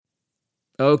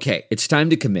Okay, it's time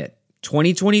to commit.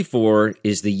 2024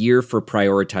 is the year for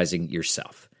prioritizing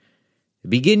yourself.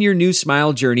 Begin your new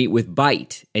smile journey with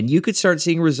Byte, and you could start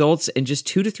seeing results in just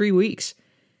 2 to 3 weeks.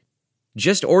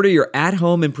 Just order your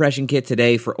at-home impression kit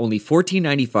today for only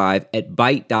 $14.95 at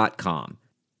Byte.com.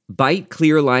 Byte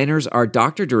clear liners are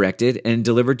doctor-directed and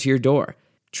delivered to your door.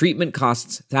 Treatment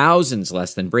costs thousands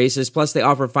less than braces, plus they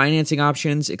offer financing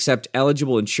options, accept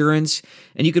eligible insurance,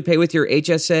 and you could pay with your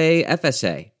HSA,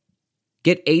 FSA.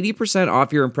 Get 80%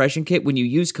 off your impression kit when you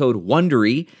use code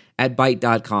WONDERY at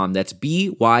Byte.com. That's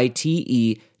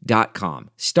BYTE.com.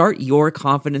 Start your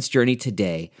confidence journey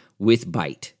today with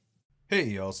Byte. Hey,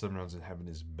 y'all, 7 Rounds in Heaven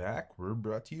is back. We're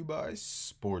brought to you by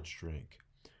Sports Drink.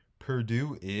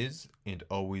 Purdue is, and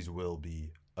always will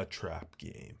be, a trap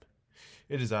game.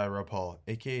 It is I, Rob Hall,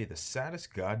 a.k.a. the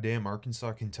saddest goddamn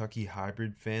Arkansas-Kentucky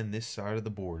hybrid fan this side of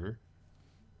the border.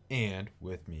 And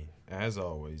with me, as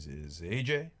always, is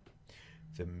AJ.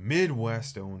 The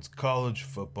Midwest owns college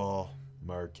football,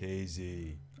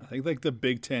 Marchese. I think like the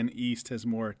Big Ten East has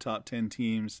more top 10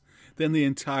 teams than the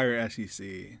entire SEC.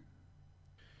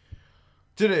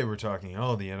 Today we're talking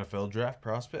all the NFL draft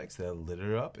prospects that lit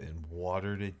it up and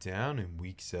watered it down in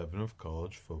Week 7 of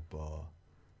college football.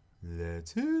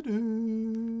 Let's hit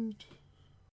it.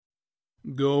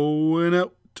 Going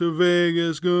out to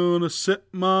Vegas, gonna set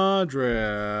my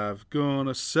draft.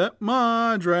 Gonna set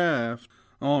my draft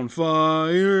on fire.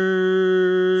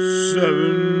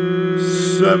 7,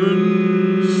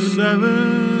 7,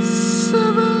 7,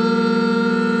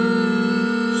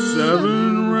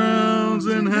 7 rounds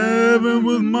in heaven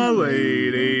with my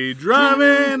lady.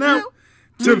 Driving out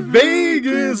to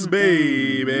Vegas,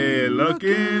 baby.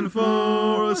 Looking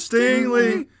for a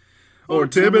Stingley or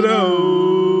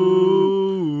Thibodeau.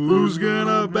 Who's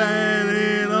gonna bat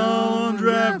it on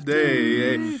draft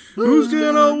day? Who's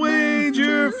gonna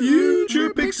wager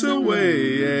future picks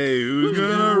away? Who's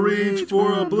gonna reach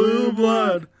for a blue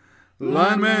blood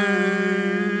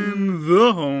lineman?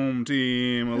 The home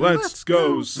team. Let's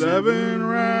go 7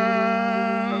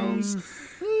 rounds.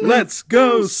 Let's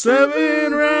go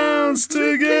 7 rounds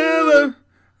together.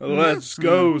 Let's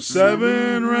go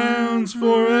 7 rounds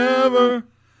forever.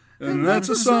 And that's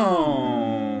a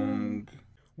song.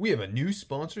 We have a new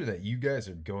sponsor that you guys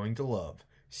are going to love.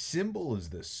 Symbol is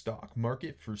the stock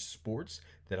market for sports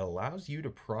that allows you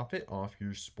to profit off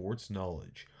your sports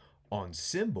knowledge. On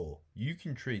Symbol, you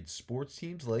can trade sports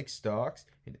teams like stocks,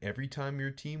 and every time your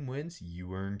team wins,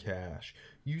 you earn cash.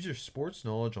 Use your sports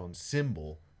knowledge on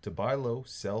Symbol to buy low,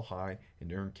 sell high,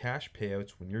 and earn cash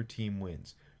payouts when your team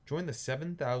wins. Join the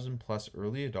 7,000 plus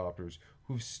early adopters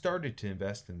who've started to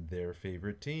invest in their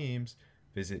favorite teams.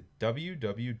 Visit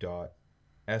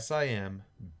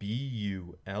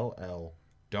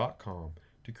www.simbull.com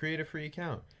to create a free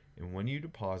account. And when you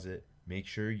deposit, make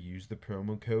sure you use the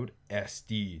promo code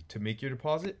SD to make your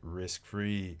deposit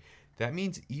risk-free. That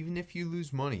means even if you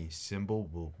lose money, Symbol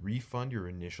will refund your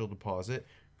initial deposit,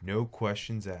 no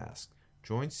questions asked.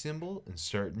 Join Symbol and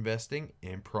start investing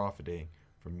and profiting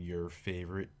from your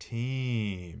favorite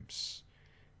teams.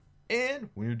 And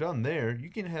when you're done there, you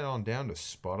can head on down to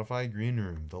Spotify Green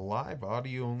Room, the live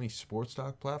audio-only sports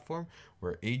talk platform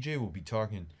where AJ will be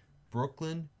talking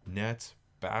Brooklyn Nets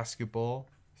basketball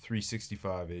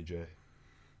 365, AJ.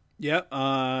 Yep,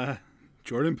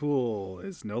 Jordan Poole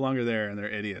is no longer there, and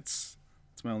they're idiots.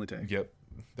 That's my only take. Yep.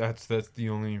 That's the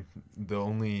only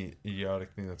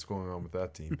idiotic thing that's going on with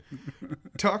that team.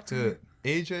 Talk to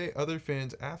AJ, other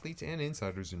fans, athletes, and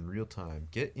insiders in real time.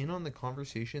 Get in on the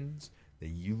conversations that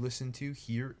you listen to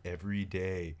here every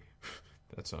day.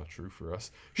 That's not true for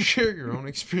us. Share your own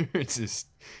experiences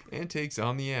and takes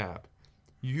on the app.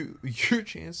 Your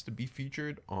chance to be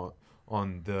featured on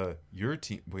the your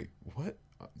team. Wait, what?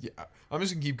 Yeah, I'm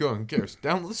just gonna keep going. Who cares?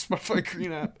 Download the Spotify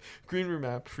Green Room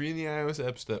app, free in the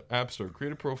iOS App Store.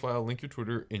 Create a profile, link your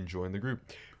Twitter, and join the group.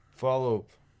 Follow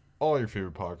all your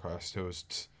favorite podcast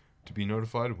hosts to be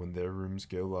notified when their rooms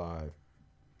go live.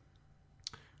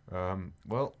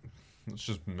 Well, let's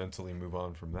just mentally move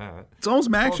on from that. It's almost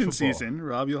Maction season,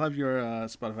 Rob. You'll have your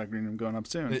Spotify Green Room going up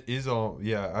soon. It is all,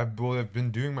 yeah. I've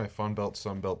been doing my Fun Belt,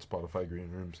 Sun Belt Spotify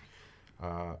Green Rooms,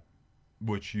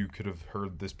 which you could have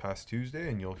heard this past Tuesday,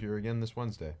 and you'll hear again this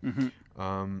Wednesday. Mm-hmm.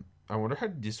 I wonder how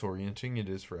disorienting it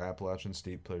is for Appalachian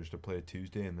State players to play a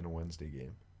Tuesday and then a Wednesday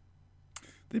game.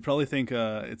 They probably think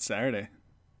it's Saturday.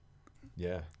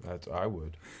 Yeah, I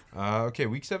would. Okay,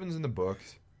 Week 7's in the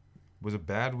books. Was a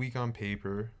bad week on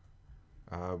paper.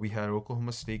 We had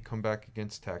Oklahoma State come back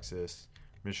against Texas.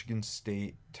 Michigan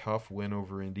State, tough win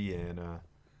over Indiana.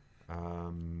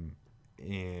 And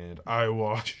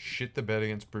Iowa shit the bed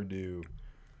against Purdue.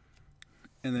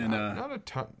 And then not a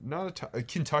ton.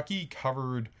 Kentucky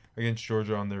covered against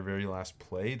Georgia on their very last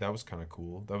play. That was kind of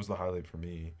cool. That was the highlight for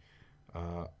me.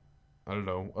 I don't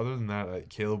know. Other than that,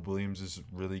 Caleb Williams is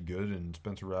really good, and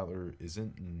Spencer Rattler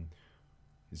isn't, and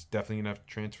he's definitely gonna have to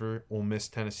transfer. Ole Miss,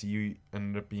 Tennessee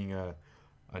ended up being a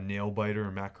nail biter,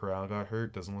 and Matt Corral got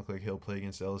hurt. Doesn't look like he'll play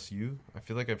against LSU. I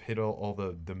feel like I've hit all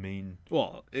the main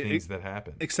things that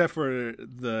happen, except for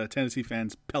the Tennessee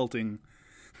fans pelting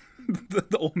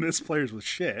the Ole Miss players with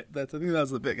shit. I think that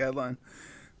was the big headline.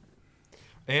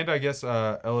 And I guess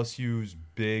LSU's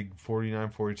big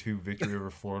 49-42 victory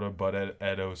over Florida, but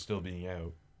Edo still being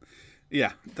out.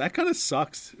 Yeah, that kind of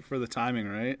sucks for the timing,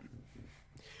 right?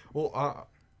 Well,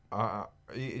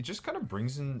 it just kind of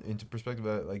brings into perspective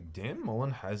that, like, Dan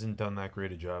Mullen hasn't done that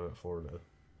great a job at Florida.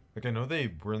 Like, I know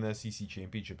they were in the SEC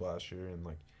championship last year, and,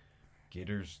 like,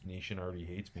 Gators Nation already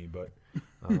hates me, but,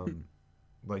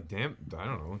 like, damn, I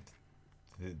don't know.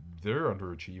 They're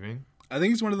underachieving. I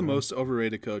think he's one of the most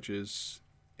overrated coaches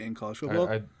in college football.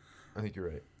 I think you're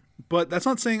right. But that's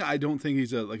not saying I don't think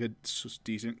he's a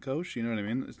decent coach. You know what I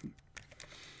mean?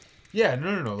 Yeah,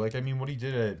 no. Like, I mean, what he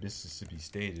did at Mississippi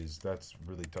State that's a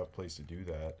really tough place to do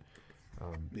that.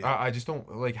 I just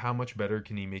don't, like, how much better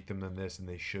can he make them than this, and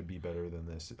they should be better than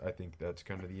this. I think that's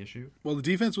kind of the issue. Well, the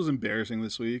defense was embarrassing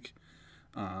this week.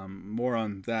 More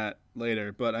on that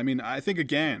later. But, I mean, I think,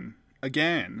 again,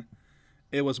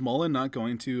 it was Mullen not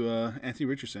going to Anthony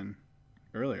Richardson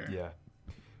earlier. Yeah.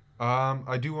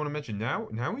 I do want to mention, now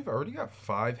we've already got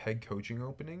 5 head coaching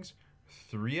openings,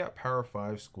 3 at Power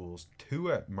 5 schools,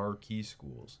 2 at marquee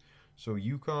schools. So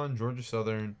UConn, Georgia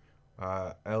Southern,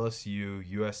 LSU,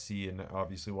 USC, and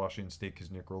obviously Washington State,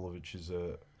 because Nick Rolovich is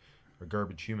a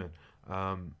garbage human.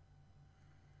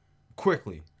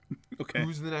 Quickly, okay.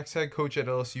 Who's the next head coach at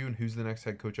LSU, and who's the next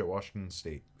head coach at Washington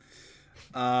State?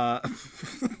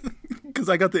 Because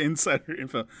I got the insider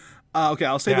info. Okay,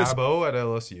 I'll say this. Dabo at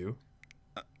LSU.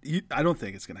 I don't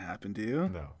think it's going to happen, do you?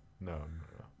 No.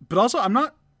 But also, I'm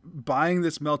not buying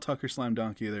this Mel Tucker slam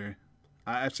dunk either.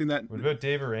 I've seen that. What about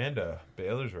Dave Aranda?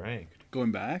 Baylor's ranked.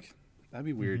 Going back? That'd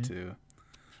be weird, too.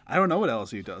 I don't know what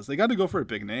LSU does. They got to go for a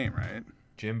big name, right?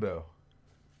 Jimbo.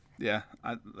 Yeah.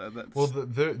 Well,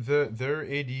 their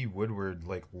AD Woodward,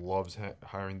 like, loves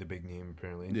hiring the big name,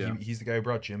 apparently. And yeah. He's the guy who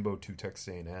brought Jimbo to Texas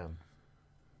A&M.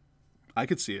 I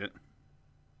could see it.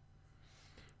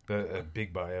 A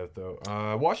big buyout, though.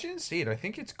 Washington State, I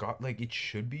think it's got, like, it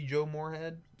should be Joe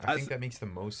Moorhead. I think that makes the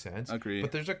most sense. Agree.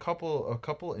 But there's a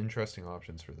couple interesting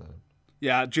options for them.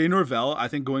 Yeah, Jay Norvell, I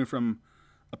think going from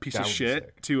a piece of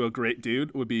shit to a great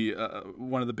dude would be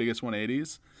one of the biggest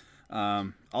 180s.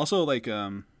 Also, like,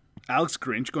 Alex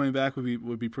Grinch going back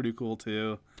would be pretty cool,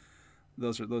 too.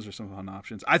 Those are some fun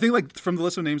options. I think, like, from the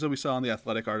list of names that we saw in the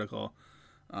Athletic article,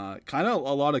 kind of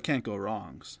a lot of can't go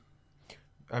wrongs.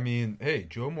 I mean, hey,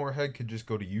 Joe Moorhead could just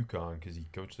go to UConn because he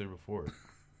coached there before.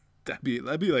 That'd be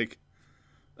like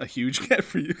a huge get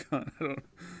for UConn.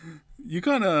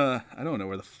 I don't know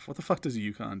what the fuck does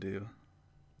UConn do?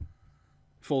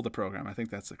 Fold the program. I think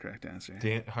that's the correct answer.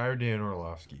 Hire Dan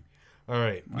Orlovsky. All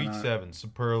right, week 7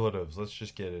 superlatives. Let's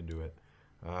just get into it.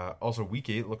 Also, week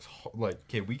 8 looks like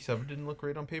week 7 didn't look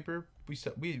great on paper. We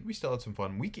still had some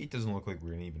fun. Week 8 doesn't look like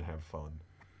we're gonna even have fun.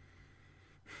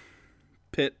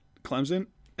 Pitt, Clemson.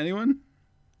 Anyone?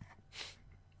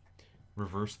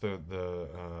 Reverse the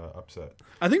upset.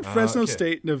 I think Fresno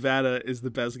State, Nevada is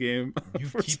the best game. You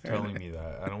keep telling me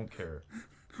that. I don't care.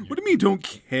 What do you mean you don't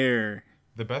care?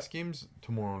 The best game's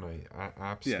tomorrow night.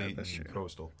 App State and true.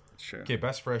 Coastal. Sure. Okay,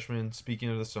 best freshman. Speaking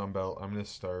of the Sun Belt, I'm going to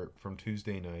start from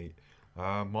Tuesday night.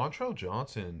 Montrell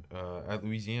Johnson at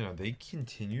Louisiana. They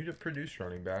continue to produce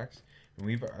running backs. And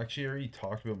we've actually already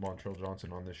talked about Montrell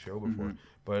Johnson on this show before. Mm-hmm.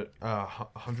 But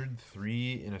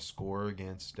 103 in a score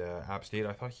against App State.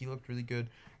 I thought he looked really good.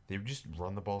 They just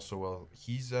run the ball so well.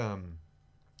 He's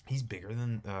bigger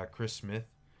than Chris Smith.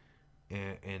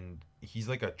 And he's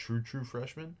like a true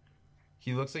freshman.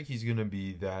 He looks like he's going to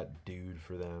be that dude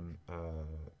for them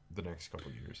the next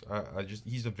couple of years.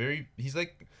 He's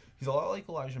a lot like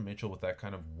Elijah Mitchell with that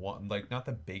kind of one, like not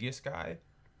the biggest guy,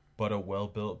 but a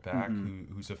well-built back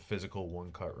who's a physical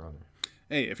one-cut runner.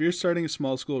 Hey, if you're starting a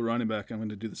small school running back, I'm going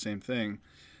to do the same thing.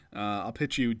 I'll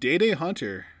pitch you Day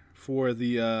Hunter for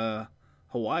the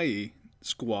Hawaii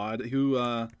squad, who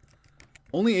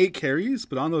only 8 carries,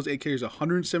 but on those 8 carries,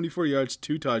 174 yards,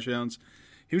 2 touchdowns.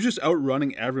 He was just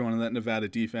outrunning everyone in that Nevada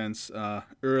defense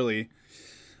early.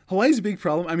 Hawaii's big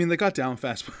problem, I mean, they got down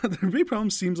fast, but their big problem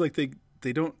seems like they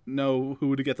don't know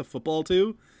who to get the football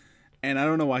to. And I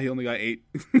don't know why he only got 8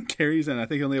 carries, and I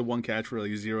think he only had 1 catch for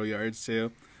like 0 yards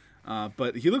too.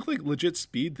 But he looked like legit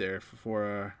speed there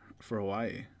for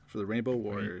Hawaii for the Rainbow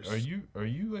Warriors. Are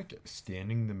you like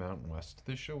standing the Mountain West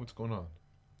this show? What's going on?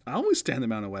 I always stand the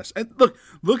Mountain West. And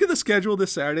look at the schedule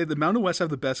this Saturday. The Mountain West have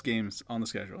the best games on the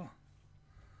schedule.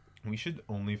 We should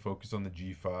only focus on the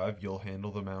G5. You'll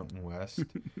handle the Mountain West.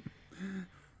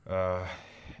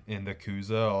 In the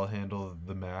Kuza, I'll handle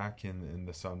the MAC in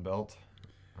the Sun Belt.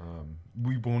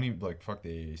 We won't even fuck the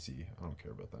AAC. I don't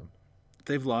care about them.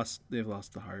 They've lost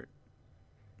the heart.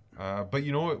 But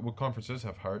you know what conferences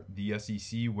have heart? The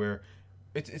SEC, where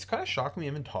it's kind of shocking we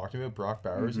haven't talked about Brock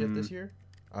Bowers yet this year.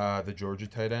 The Georgia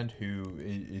tight end, who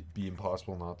it'd be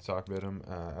impossible not to talk about him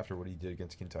after what he did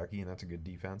against Kentucky, and that's a good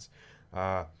defense.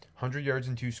 100 yards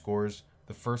and 2 scores.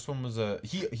 The first one was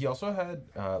he also had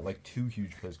 2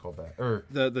 huge plays called back, or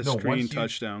the screen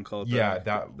touchdown called back.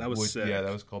 That was sick. Yeah,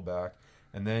 that was called back.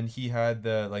 And then he had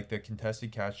the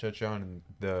contested catch touchdown and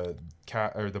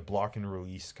the block and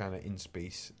release kind of in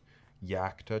space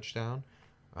yak touchdown.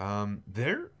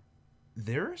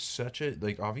 They're such a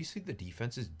obviously the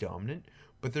defense is dominant,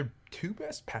 but their 2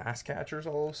 best pass catchers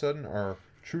all of a sudden are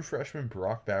true freshman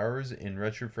Brock Bowers and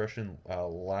redshirt freshman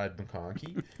Ladd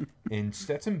McConkey. And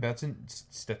Stetson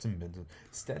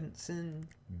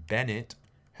Bennett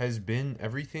has been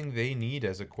everything they need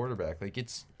as a quarterback.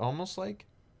 It's almost like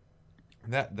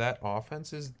that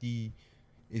offense is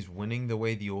winning the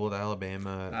way the old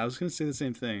Alabama. I was going to say the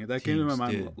same thing. That came to my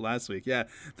mind last week. Yeah,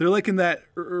 they're in that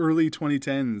early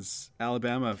 2010s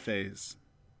Alabama phase.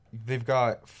 They've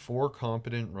got 4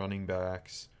 competent running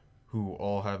backs who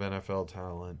all have NFL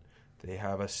talent. They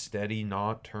have a steady,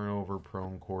 not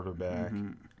turnover-prone quarterback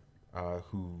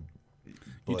who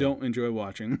you don't enjoy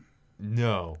watching.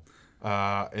 No.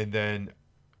 And then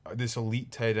this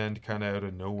elite tight end kind of out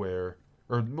of nowhere.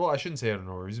 Or, well, I shouldn't say out of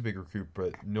nowhere. He's a big recruit,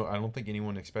 but no, I don't think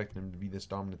anyone expected him to be this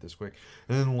dominant this quick.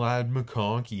 And then Ladd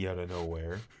McConkey out of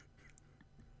nowhere.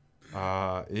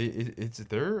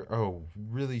 They're a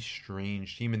really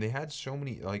strange team, and they had so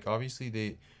many.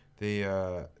 Obviously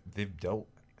they've dealt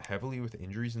heavily with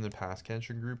injuries in the pass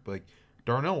catching group.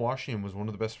 Darnell Washington was one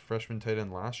of the best freshman tight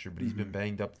end last year, but he's been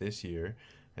banged up this year.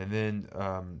 And then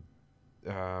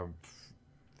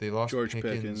they lost George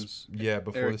Pickens. Yeah,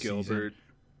 before Eric the season. Gilbert.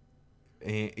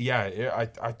 And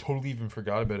I totally even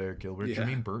forgot about Eric Gilbert. Yeah.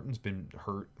 Jermaine Burton's been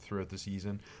hurt throughout the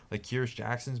season. Kyrus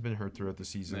Jackson's been hurt throughout the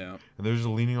season. Yeah. And they're just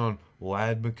leaning on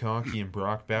Ladd McConkey and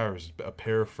Brock Bowers, a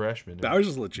pair of freshmen. Bowers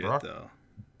is legit, though.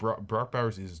 Brock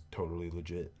Bowers is totally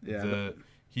legit. Yeah.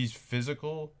 He's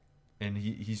physical, and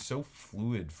he's so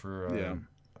fluid for...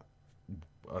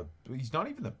 he's not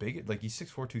even the biggest. He's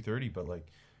 6'4", 230, but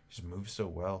just moves so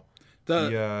well.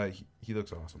 He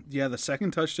looks awesome. Yeah, the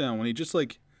second touchdown, when he just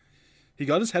he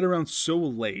got his head around so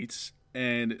late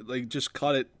and just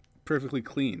caught it perfectly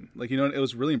clean. It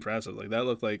was really impressive. That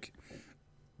looked like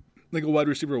a wide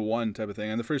receiver 1 type of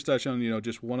thing. And the first touchdown,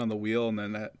 just one on the wheel, and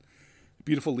then that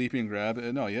beautiful leaping grab.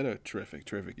 No, he had a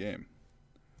terrific game.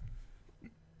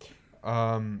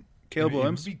 Caleb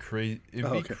Williams. It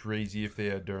would be crazy if they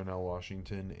had Darnell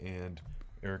Washington and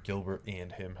Eric Gilbert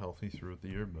and him healthy throughout the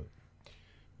year, but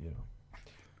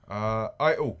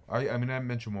I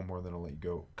mentioned one more, then I'll let you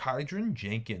go. Kydron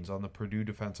Jenkins on the Purdue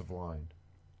defensive line.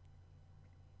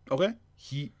 Okay.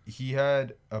 He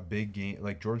had a big game.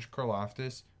 George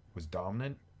Karlaftis was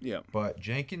dominant. Yeah. But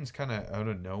Jenkins kind of out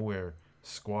of nowhere,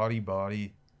 squatty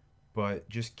body, but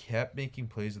just kept making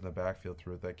plays in the backfield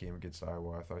throughout that game against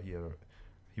Iowa. I thought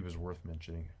he was worth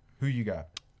mentioning. Who you got?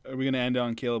 Are we going to end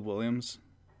on Caleb Williams?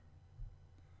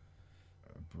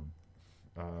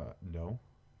 No.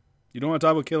 You don't want to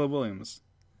talk about Caleb Williams?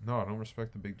 No, I don't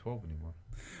respect the Big 12 anymore.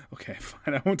 Okay,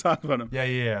 fine. I won't talk about him.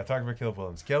 Yeah. Talk about Caleb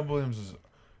Williams. Caleb Williams is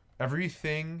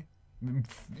everything,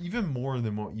 even more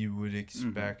than what you would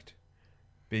expect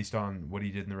based on what he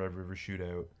did in the Red River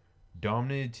Shootout.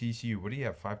 Dominated TCU. What do you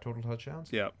have? 5 total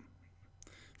touchdowns? Yeah.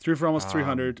 3 for almost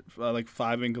 300, 5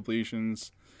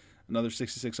 incompletions, another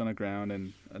 66 on the ground,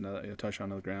 and another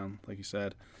touchdown on the ground, like you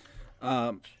said.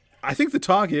 I think the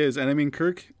talk is, and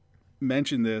Kirk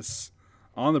mentioned this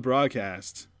on the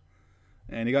broadcast,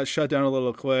 and he got shut down a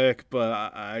little quick, but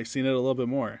I've seen it a little bit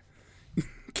more.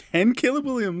 Can Caleb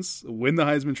Williams win the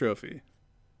Heisman Trophy?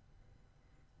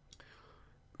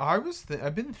 I've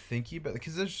been thinking about it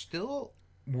because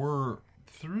we're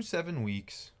through 7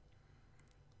 weeks.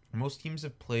 Most teams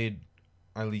have played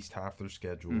at least half their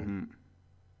schedule,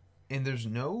 and there's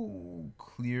no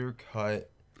clear-cut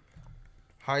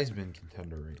Heisman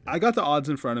contender right now. I got the odds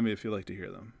in front of me if you'd like to hear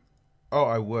them. Oh,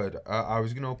 I would. I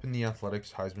was going to open the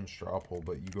Athletics Heisman straw poll,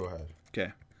 but you go ahead.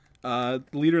 Okay. The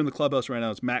leader in the clubhouse right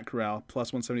now is Matt Corral,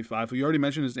 plus 175, who you already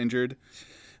mentioned is injured.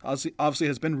 Obviously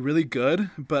has been really good,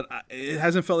 but it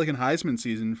hasn't felt like a Heisman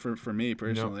season for me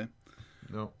personally.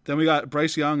 No. Then we got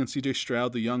Bryce Young and C.J.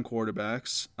 Stroud, the young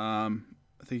quarterbacks. I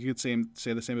think you could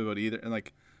say the same about either. And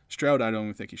like Stroud, I don't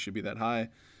even think he should be that high.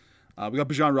 We got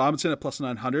Bijan Robinson at plus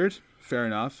 900. Fair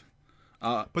enough.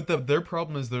 But their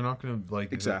problem is they're not going to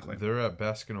like Exactly. They're at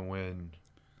best going to win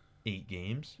 8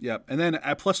 games. Yep. And then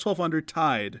at plus 1200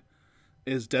 tied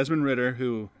is Desmond Ridder,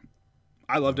 who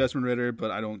I love Desmond Ridder,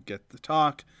 but I don't get the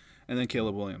talk. And then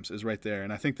Caleb Williams is right there,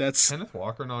 and I think that's Kenneth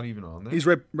Walker not even on there. he's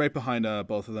right behind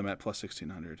both of them at plus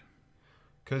 1600.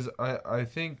 Because I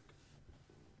think,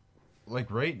 like,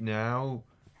 right now,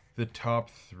 the top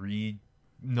 3,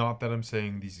 not that I'm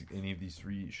saying any of these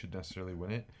 3 should necessarily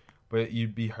win it, but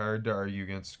you'd be hard to argue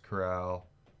against Corral,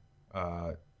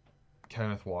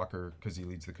 Kenneth Walker, because he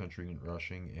leads the country in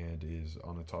rushing and is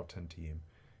on a top 10 team,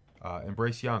 and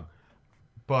Bryce Young.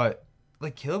 But,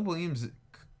 like, Caleb Williams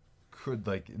could,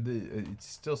 like, it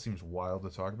still seems wild to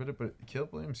talk about it, but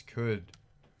Caleb Williams could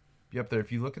be up there.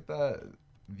 If you look at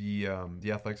the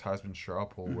Athletics Heisman straw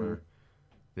poll, where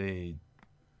they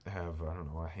have, I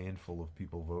don't know, a handful of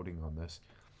people voting on this,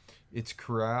 it's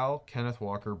Corral, Kenneth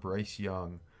Walker, Bryce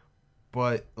Young,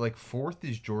 but like 4th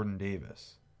is Jordan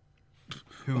Davis,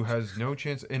 who has no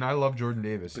chance. And I love Jordan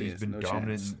Davis. But he He's has been no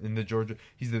dominant chance. in the Georgia.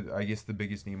 He's I guess the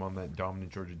biggest name on that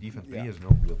dominant Georgia defense, but Yeah. he has no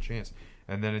real chance.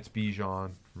 And then it's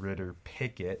Bijan, Ridder,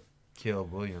 Pickett,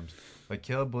 Caleb Williams. Like,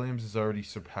 Caleb Williams has already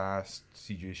surpassed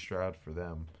C.J. Stroud for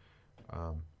them.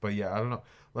 But yeah, I don't know.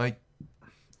 Like,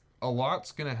 a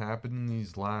lot's gonna happen in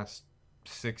these last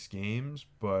 6 games,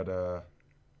 but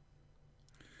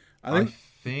I think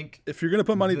think if you're gonna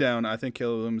put money down, I think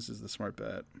Caleb Williams is the smart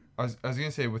bet. I was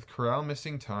gonna say, with Corral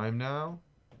missing time now,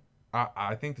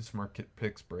 I think the smart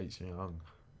pick's Bryce Young.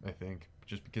 I think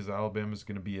just because Alabama's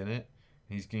gonna be in it,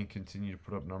 and he's gonna continue to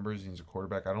put up numbers. And he's a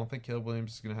quarterback. I don't think Caleb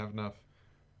Williams is gonna have enough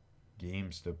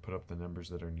games to put up the numbers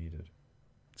that are needed.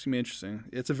 It's gonna be interesting.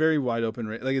 It's a very wide open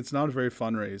race. Like, it's not a very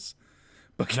fun race.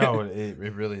 But No, it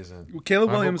really isn't. Caleb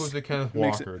My vote Williams goes to Kenneth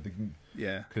makes it- Walker,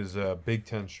 yeah, because Big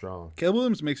Ten strong. Caleb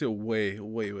Williams makes it way,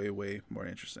 way, way, way more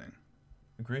interesting.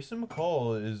 Grayson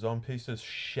McCall is on pace to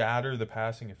shatter the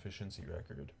passing efficiency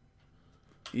record.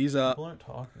 He's People aren't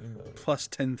talking about it. plus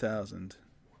 10,000.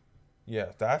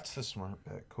 Yeah, that's the smart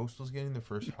bet. Coastal's getting the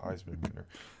first Heisman winner.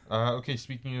 Okay,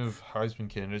 speaking of Heisman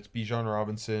candidates, Bijan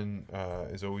Robinson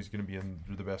is always going to be in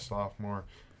the best sophomore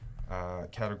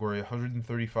category.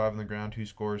 135 on the ground, 2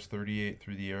 scores, 38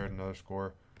 through the air, another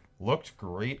score. Looked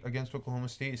great against Oklahoma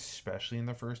State, especially in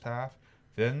the first half.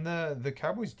 Then the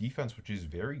Cowboys' defense, which is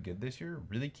very good this year,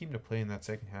 really came to play in that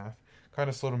second half. Kind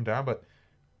of slowed him down, but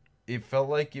it felt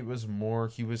like it was more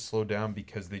he was slowed down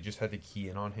because they just had to key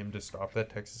in on him to stop that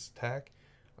Texas attack.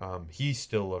 He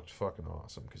still looked fucking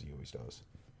awesome, because he always does.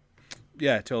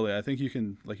 Yeah, totally. I think you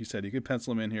can, like you said, you could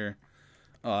pencil him in here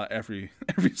every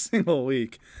single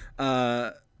week. You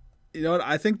know what?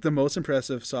 I think the most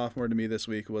impressive sophomore to me this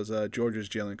week was Georgia's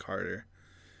Jalen Carter,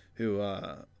 who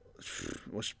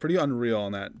was pretty unreal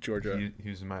in that Georgia. He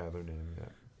was my other name, yeah.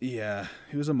 Yeah,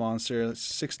 he was a monster.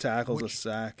 6 tackles, a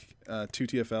sack, 2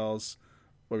 TFLs.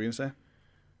 What were you gonna say?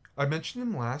 I mentioned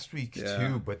him last week Yeah.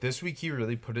 too, but this week he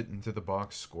really put it into the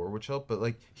box score, which helped. But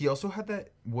like, he also had that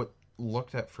what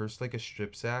looked at first like a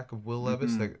strip sack of Will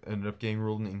Levis that ended up getting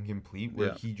ruled incomplete,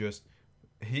 where Yeah.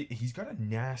 he's got a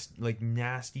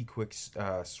nasty quick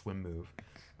swim move.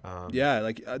 Yeah,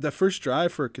 like the first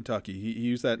drive for Kentucky, he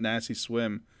used that nasty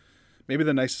swim. Maybe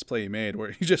the nicest play he made,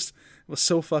 where he just was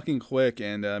so fucking quick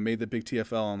and made the big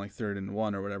TFL on like 3rd and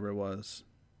 1 or whatever it was.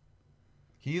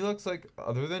 He looks like,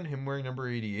 other than him wearing number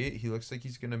 88, he looks like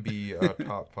he's gonna be a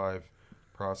top 5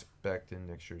 prospect in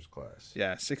next year's class.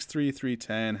 Yeah, 6'3",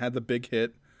 310, had the big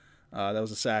hit. That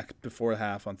was a sack before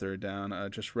half on 3rd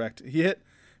down. Just wrecked. He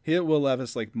hit Will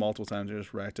Levis like multiple times and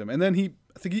just wrecked him. And then I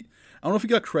don't know if he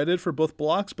got credit for both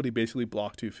blocks, but he basically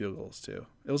blocked 2 field goals too.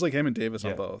 It was like him and Davis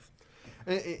on both.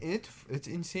 It's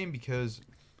insane because,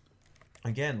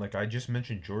 again, like I just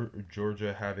mentioned,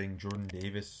 Georgia having Jordan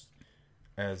Davis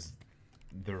as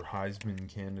their Heisman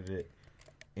candidate,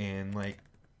 and like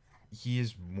he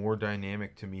is more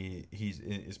dynamic to me. He's,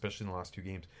 especially in the last 2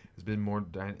 games, has been more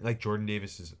like Jordan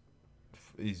Davis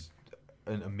is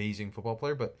an amazing football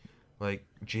player, but like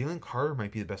Jalen Carter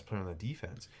might be the best player on that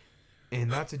defense,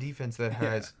 and that's a defense that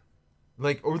has.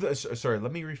 Let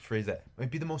me rephrase that. Might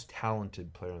be the most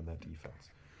talented player on that defense.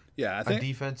 Yeah, I think A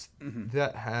defense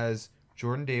that has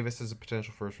Jordan Davis as a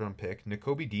potential first-round pick.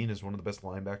 N'Kobe Dean is one of the best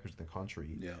linebackers in the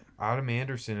country. Yeah. Adam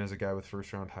Anderson is a guy with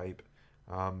first-round hype.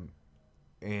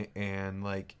 And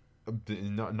like,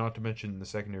 not to mention the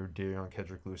secondary, Darion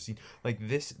Kedrick-Lewis. Like,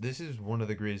 this is one of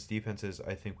the greatest defenses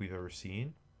I think we've ever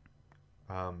seen.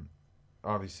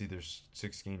 obviously there's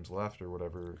 6 games left or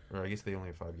whatever, or I guess they only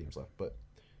have 5 games left, but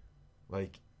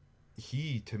like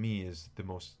he to me is the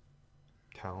most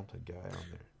talented guy on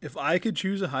there. If I could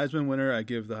choose a Heisman winner, I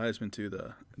give the Heisman to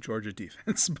the Georgia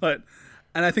defense.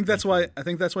 And I think that's why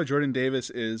Jordan Davis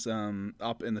is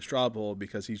up in the straw poll,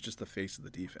 because he's just the face of the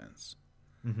defense.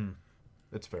 Mm-hmm.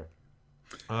 That's fair.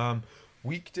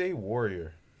 Weekday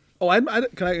Warrior. Oh,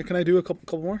 can I do a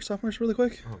couple more sophomores really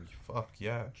quick? Oh fuck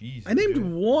yeah, jeez. I named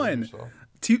one.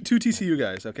 Two TCU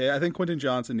guys. Okay, I think Quentin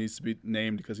Johnson needs to be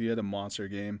named because he had a monster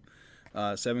game.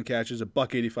 7 catches,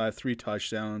 $185, 3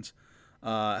 touchdowns.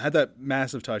 Had that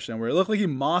massive touchdown where it looked like he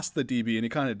mossed the DB, and he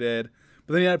kind of did.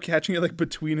 But then he ended up catching it like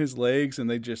between his legs, and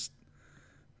they just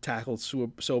tackled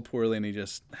so poorly, and he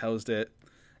just housed it.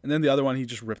 And then the other one, he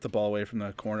just ripped the ball away from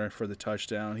the corner for the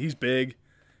touchdown. He's big.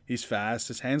 He's fast.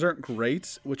 His hands aren't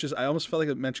great, which is, I almost felt like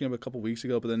I mentioned him a couple weeks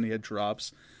ago, but then he had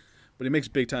drops. But he makes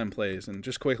big-time plays. And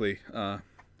just quickly,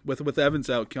 with Evans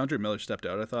out, Keandre Miller stepped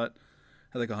out, I thought.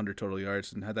 Had like 100 total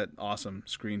yards and had that awesome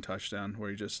screen touchdown where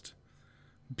he just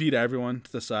beat everyone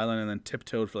to the sideline and then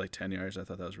tiptoed for like 10 yards. I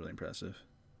thought that was really impressive.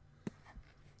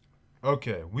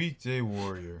 Okay, Weekday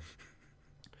Warrior,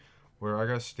 where I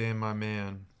gotta stand my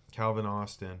man Calvin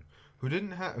Austin, who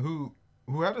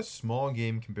had a small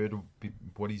game compared to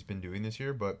what he's been doing this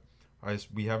year, but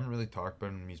we haven't really talked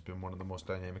about him. He's been one of the most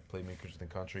dynamic playmakers in the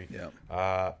country.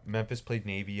 Yeah. Memphis played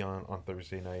Navy on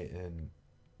Thursday night, and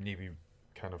Navy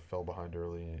kind of fell behind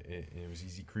early, and it was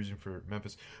easy cruising for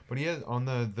Memphis. But he had on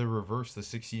the reverse, the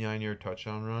 69-yard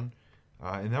touchdown run.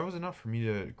 And that was enough for me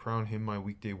to crown him my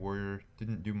Weekday Warrior.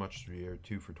 Didn't do much 3 or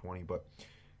 2 for 20, but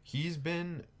he's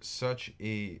been such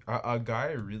a guy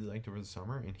I really liked over the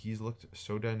summer, and he's looked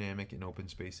so dynamic in open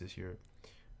space this year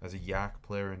as a yak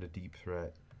player and a deep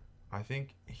threat. I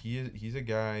think he's a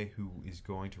guy who is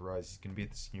going to rise. He's going to be at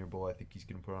the Senior Bowl. I think he's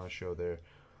going to put on a show there.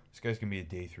 This guy's going to be a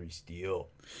day 3 steal.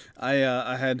 I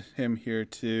had him here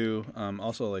too.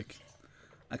 Also, like,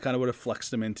 I kind of would have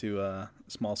flexed him into a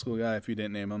small school guy if you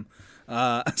didn't name him.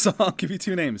 So I'll give you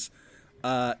 2 names.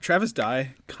 Travis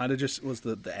Dye kind of just was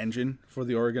the engine for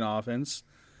the Oregon offense.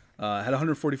 Had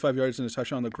 145 yards and a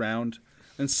touchdown on the ground,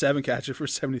 and 7 catches for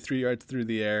 73 yards through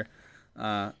the air.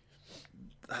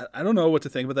 I don't know what to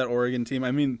think about that Oregon team.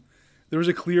 I mean, there was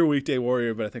a clear Weekday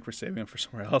Warrior, but I think we're saving him for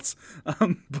somewhere else.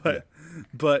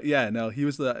 But yeah, no, he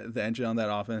was the engine on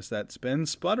that offense that's been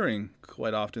sputtering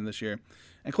quite often this year.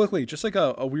 And quickly, just like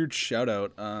a weird shout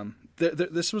out,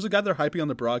 this was a guy they're hyping on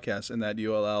the broadcast in that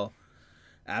ULL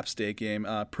App State game.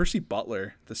 Percy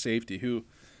Butler, the safety, who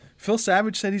Phil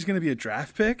Savage said he's going to be a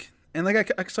draft pick. And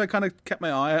like so I kind of kept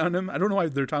my eye on him. I don't know why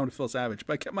they're talking to Phil Savage,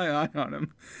 but I kept my eye on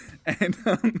him. And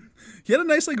he had a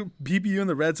nice like BBU in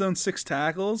the red zone, 6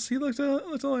 tackles. He looked a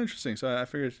little interesting, so I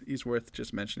figured he's worth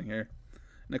just mentioning here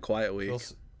in a quiet week.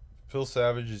 Phil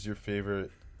Savage is your favorite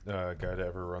guy to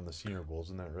ever run the Senior Bowl,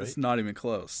 isn't that right? It's not even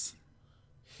close.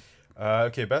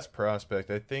 Okay, best prospect.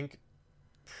 I think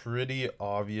pretty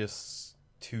obvious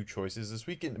 2 choices this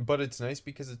weekend, but it's nice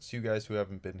because it's 2 guys who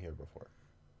haven't been here before.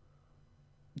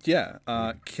 Yeah,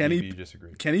 Kenny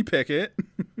disagree. Kenny Pickett,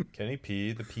 Kenny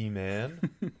P, the P man,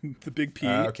 the big P.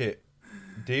 Okay,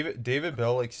 David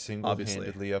Bell like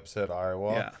single-handedly upset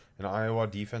Iowa. Yeah. An Iowa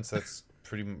defense that's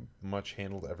pretty much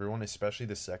handled everyone, especially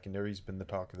the secondary. He's been the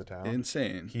talk of the town.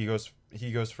 Insane. He goes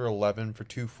for 11 for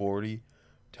 240,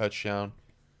 touchdown.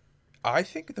 I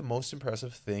think the most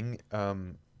impressive thing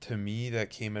to me that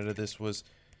came out of this was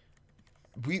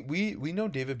we know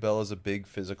David Bell is a big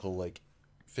physical, like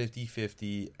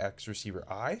 50-50 X receiver.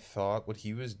 I thought what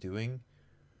he was doing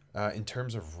in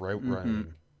terms of route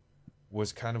running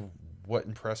was kind of what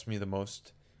impressed me the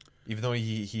most, even though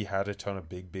he had a ton of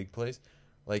big plays.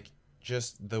 Like,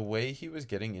 just the way he was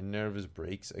getting in and out of his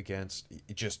breaks against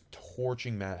just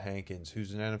torching Matt Hankins,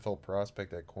 who's an NFL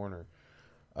prospect at corner,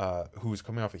 who was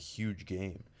coming off a huge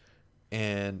game.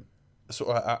 And so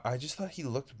I just thought he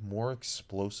looked more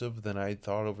explosive than I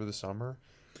thought over the summer,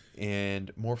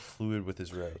 and more fluid with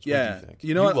his routes. Yeah, what do you think?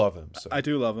 you know what? Love him. So. I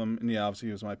do love him, and yeah, obviously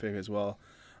he was my pick as well.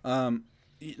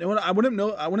 You know what? I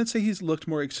wouldn't say he's looked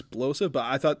more explosive, but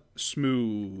I thought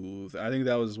smooth. I think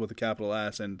that was with a capital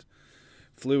S, and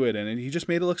fluid, and he just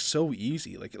made it look so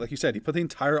easy. Like you said, he put the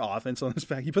entire offense on his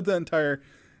back. He put the entire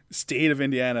state of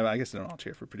Indiana. I guess they don't all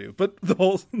cheer for Purdue, but the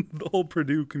whole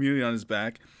Purdue community on his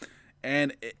back.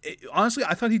 And honestly,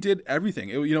 I thought he did everything.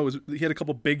 He had a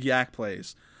couple big yak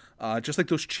plays. Just like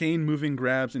those chain moving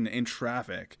grabs in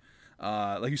traffic.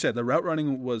 Like you said, the route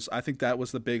running I think that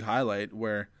was the big highlight,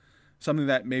 where something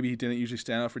that maybe didn't usually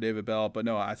stand out for David Bell, but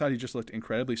no, I thought he just looked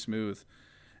incredibly smooth.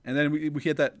 And then we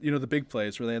had that, the big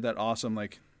plays where they had that awesome,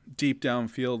 like, deep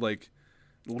downfield, like,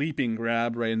 leaping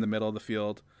grab right in the middle of the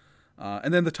field.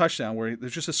 And then the touchdown where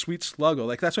there's just a sweet sluggo.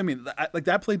 Like, that's what I mean. Like,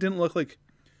 that play didn't look like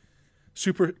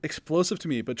super explosive to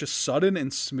me, but just sudden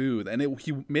and smooth. And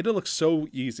he made it look so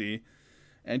easy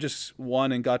and just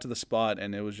won and got to the spot.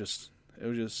 And it was just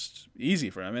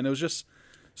easy for him. And it was just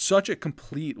such a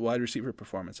complete wide receiver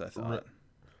performance, I thought.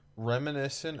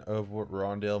 Reminiscent of what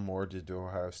Rondale Moore did to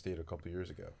Ohio State a couple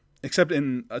years ago. Except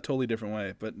in a totally different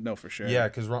way, but no, for sure. Yeah,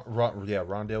 because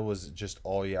Rondale was just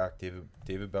all yak.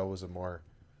 David Bell was a more...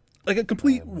 Like a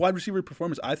complete wide receiver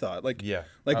performance, I thought. Like, yeah,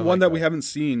 one that we haven't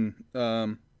seen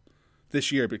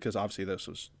this year, because obviously this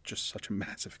was just such a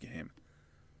massive game.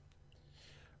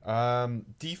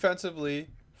 Defensively,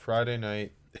 Friday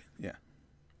night, yeah,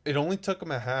 it only took him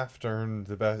a half to earn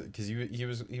the best, because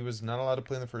he was not allowed to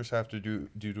play in the first half due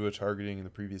to a targeting in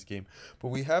the previous game. But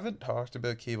we haven't talked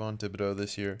about Kayvon Thibodeau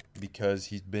this year because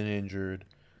he's been injured.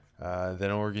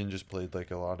 Then Oregon just played like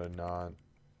a lot of non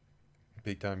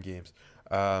big time games.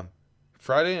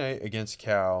 Friday night against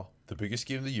Cal, the biggest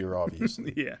game of the year,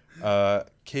 obviously. yeah.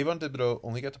 Kayvon Thibodeau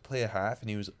only got to play a half, and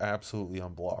he was absolutely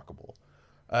unblockable.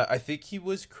 I think he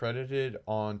was credited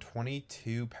on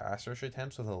 22 pass rush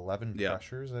attempts with 11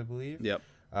 pressures, I believe. Yep.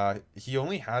 He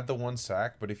only had the 1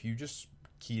 sack, but if you just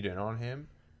keyed in on him,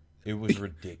 it was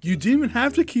ridiculous. You didn't even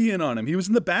have to key in on him. He was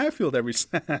in the backfield every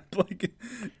snap. Like,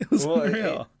 it was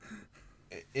unreal.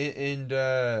 And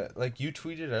like you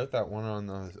tweeted out that one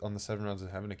on the 7 Rounds in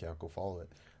Heaven account, go follow it,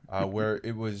 where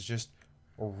it was just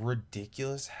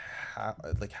ridiculous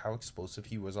how explosive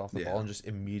he was off the ball and just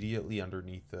immediately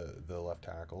underneath the left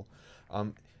tackle.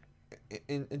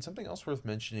 And something else worth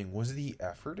mentioning was the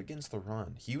effort against the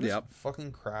run. He was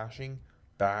fucking crashing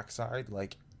backside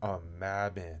like a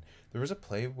madman. There was a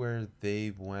play where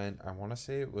they went, I want to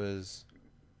say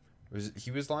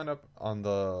he was lined up on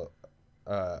the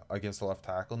against the left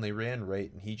tackle, and they ran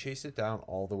right, and he chased it down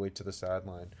all the way to the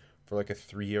sideline for like a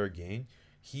 3-yard gain.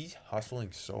 He's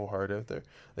hustling so hard out there.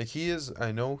 Like,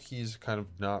 I know he's kind of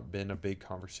not been a big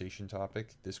conversation topic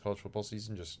this college football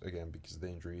season, just again because of the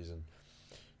injuries, and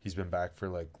he's been back for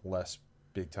like less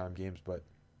big time games, but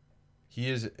he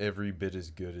is every bit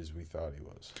as good as we thought he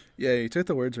was. Yeah, you took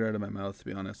the words right out of my mouth, to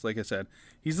be honest. Like I said,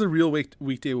 he's the real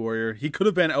weekday warrior. He could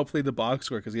have been outplayed the box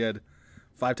score because he had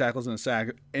 5 tackles and a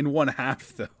sack in 1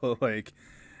 half, though.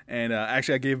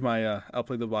 Actually, I gave my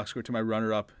outplayed the box score to my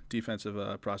runner-up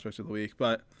defensive prospect of the week.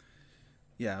 But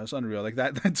yeah, it was unreal. Like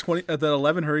that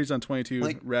 11 hurries on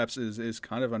 22 reps is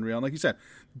kind of unreal. And like you said,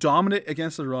 dominant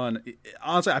against the run.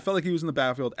 Honestly, I felt like he was in the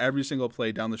backfield every single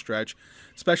play down the stretch,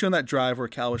 especially on that drive where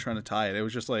Cal was trying to tie it. It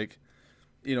was just like,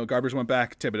 Garbers went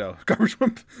back, Thibodeau. Garbers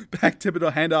went back,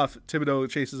 Thibodeau, handoff, Thibodeau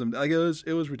chases him. Like, it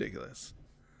was ridiculous.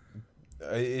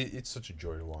 It's such a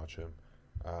joy to watch him.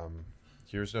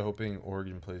 Here's to hoping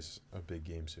Oregon plays a big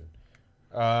game soon.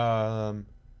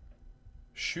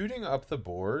 Shooting up the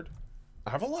board, I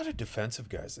have a lot of defensive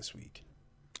guys this week.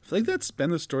 I feel like that's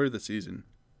been the story of the season.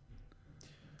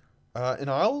 And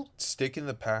I'll stick in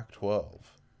the Pac-12.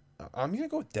 I'm going to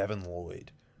go with Devin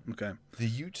Lloyd. Okay. The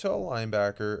Utah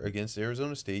linebacker against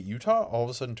Arizona State. Utah all of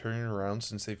a sudden turning around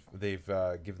since they've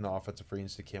given the offensive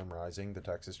reins to Cam Rising, the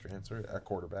Texas transfer, at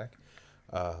quarterback.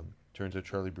 Turns out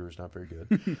Charlie Brewer's not very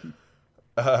good.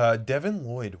 Devin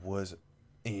Lloyd was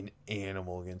an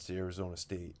animal against Arizona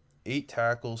State. 8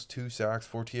 tackles, 2 sacks,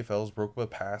 4 TFLs, broke up a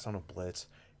pass on a blitz.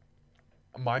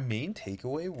 My main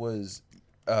takeaway was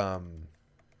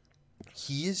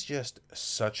he is just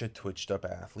such a twitched up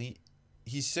athlete.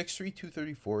 He's 6'3",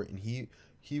 234, and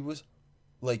he was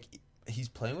like, he's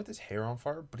playing with his hair on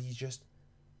fire, but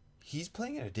he's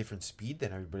playing at a different speed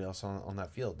than everybody else on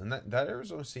that field. And that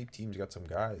Arizona State team's got some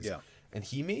guys. Yeah. And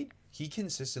he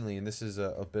consistently, and this is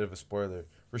a bit of a spoiler,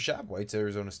 Rashad White's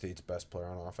Arizona State's best player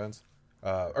on offense.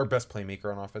 Or best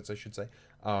playmaker on offense, I should say.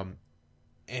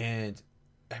 And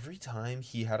every time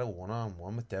he had a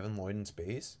one-on-one with Devin Lloyd in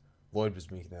space, Lloyd was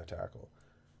making that tackle.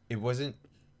 It wasn't...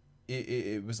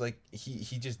 It was like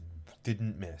he just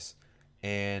didn't miss.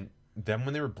 And then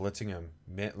when they were blitzing him,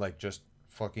 like just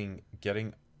fucking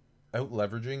getting out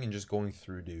leveraging and just going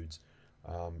through dudes.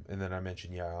 And then I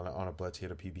mentioned, on a blitz he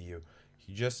had a PBU.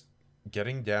 He just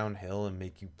getting downhill and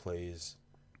making plays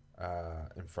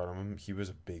in front of him. He was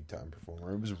a big time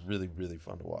performer. It was really, really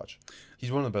fun to watch.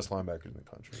 He's one of the best linebackers in the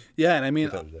country. Yeah, and I mean,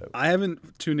 I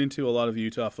haven't tuned into a lot of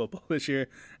Utah football this year,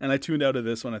 and I tuned out of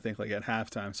this one, I think, like at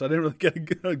halftime, so I didn't really get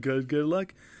a good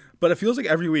look. But it feels like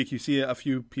every week you see a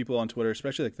few people on Twitter,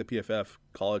 especially like the PFF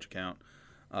college account,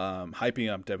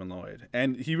 hyping up Devin Lloyd.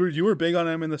 And you were big on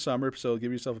him in the summer, so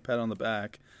give yourself a pat on the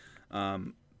back. But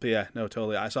yeah, no,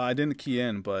 totally. I didn't key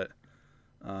in, but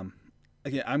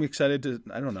again, I'm excited to.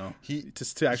 I don't know.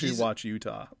 To actually watch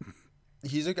Utah.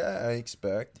 He's a guy I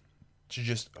expect to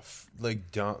just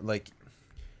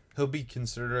he'll be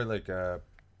considered like a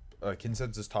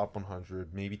consensus top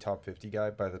 100, maybe top 50 guy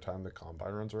by the time the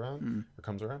combine runs around or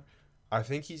comes around. I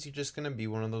think he's just gonna be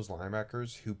one of those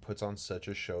linebackers who puts on such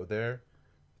a show there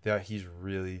that he's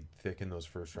really thick in those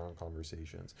first round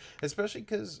conversations. Especially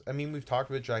because we've talked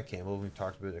about Jack Campbell, we've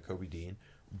talked about Kobe Dean,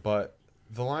 but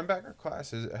the linebacker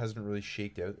class hasn't really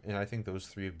shaked out, and I think those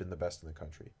three have been the best in the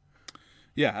country.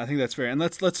 Yeah, I think that's fair. And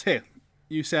let's hey,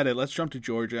 you said it. Let's jump to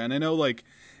Georgia. And I know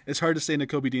it's hard to say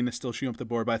Kobe Dean is still shooting up the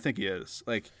board, but I think he is.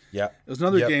 Yeah, it was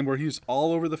another game where he was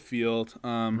all over the field.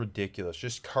 Ridiculous,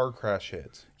 just car crash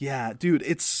hits. Yeah, dude,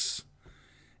 it's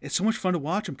so much fun to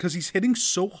watch him because he's hitting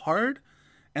so hard,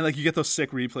 and you get those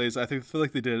sick replays. I feel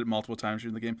like they did it multiple times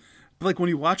during the game. But when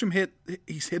you watch him hit,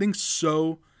 he's hitting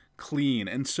so clean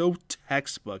and so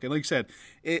textbook. And like you said,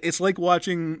 it's like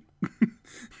watching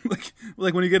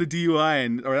like when you get a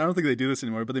DUI or I don't think they do this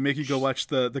anymore, but they make you go watch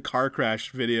the car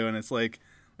crash video, and it's like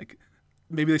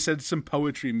maybe they said some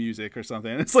poetry music or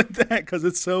something, and it's like that because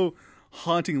it's so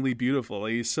hauntingly beautiful.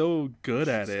 He's so good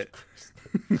at it.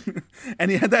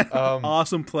 And he had that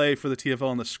awesome play for the TFL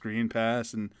on the screen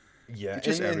pass, and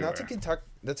and that's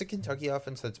a Kentucky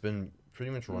offense that's been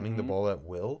pretty much running the ball at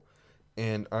will.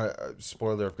 And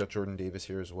spoiler, I've got Jordan Davis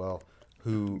here as well,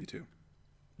 who me too.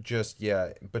 Just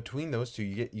between those two,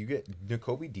 you get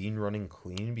Nakobe Dean running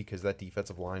clean because that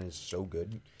defensive line is so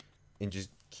good and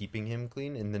just keeping him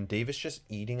clean, and then Davis just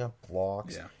eating up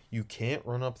blocks. Yeah. You can't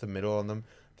run up the middle on them.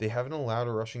 They haven't allowed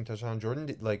a rushing touchdown.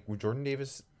 When Jordan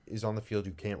Davis is on the field,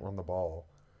 you can't run the ball.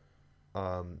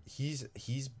 He's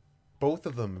both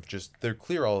of them they're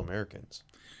clear All-Americans.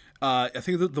 I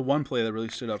think the one play that really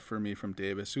stood up for me from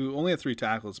Davis, who only had 3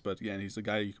 tackles, but again, he's the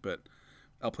guy you could bet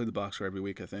outplay the boxer every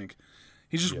week, I think.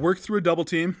 He just worked through a double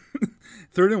team,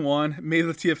 3rd and 1, made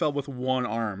the TFL with one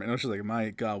arm. And I was just like, my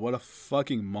God, what a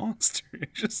fucking monster.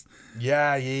 Just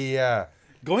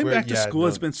Going back to school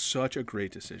has been such a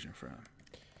great decision for him.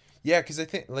 Yeah, because I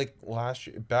think last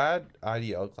year, bad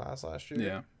IDL class last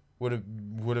year would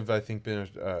have I think been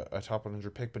a top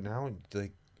 100 pick, but now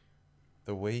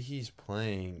the way he's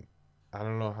playing, I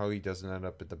don't know how he doesn't end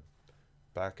up at the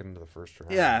back end of the first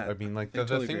round. Yeah. I mean,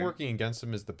 the thing working against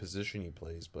him is the position he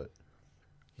plays, but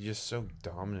he's just so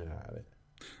dominant at it.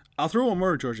 I'll throw one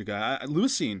more Georgia guy.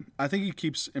 Lewisine, I think he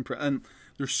keeps and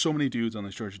there's so many dudes on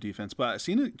this Georgia defense, but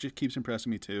Cena just keeps impressing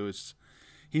me too.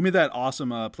 He made that awesome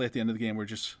play at the end of the game where it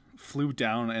just flew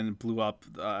down and blew up.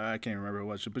 I can't remember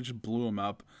what it was, but just blew him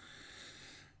up.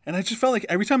 And I just felt like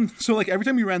every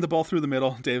time you ran the ball through the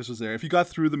middle, Davis was there. If you got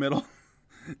through the middle,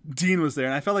 Dean was there.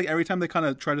 And I felt like every time they kind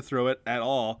of tried to throw it at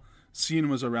all, Cena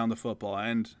was around the football.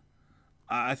 And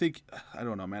I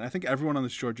don't know, man. I think everyone on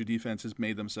this Georgia defense has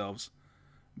made themselves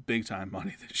big time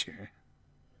money this year.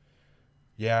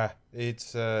 Yeah,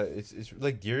 it's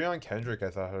like Darion Kendrick.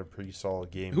 I thought had a pretty solid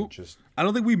game. I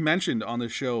don't think we mentioned on the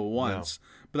show once,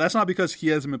 but that's not because he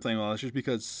hasn't been playing well. It's just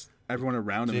because everyone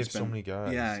around him has been so many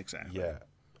guys. Yeah, exactly. Yeah.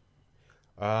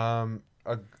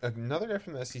 Another guy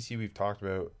from the SEC we've talked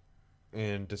about,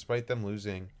 and despite them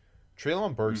losing,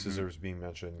 Treylon Burks deserves being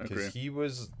mentioned because he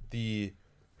was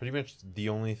pretty much the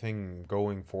only thing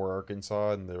going for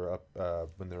Arkansas, and they're up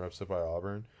when they're upset by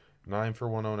Auburn. 9 for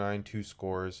 109, 2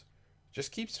 scores.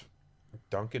 Just keeps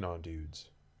dunking on dudes.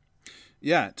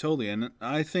 Yeah, totally. And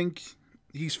I think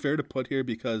he's fair to put here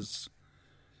because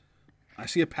I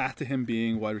see a path to him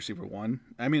being wide receiver 1.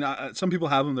 I mean, some people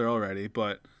have him there already,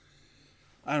 but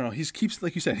I don't know. He keeps,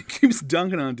 like you said, he keeps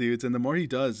dunking on dudes, and the more he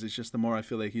does, it's just the more I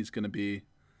feel like he's going to be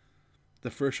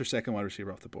the first or second wide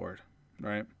receiver off the board,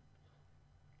 right?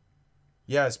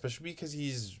 Yeah, especially because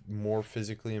he's more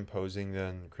physically imposing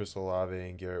than Chris Olave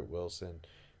and Garrett Wilson.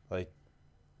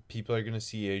 People are going to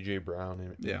see A.J.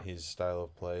 Brown in his style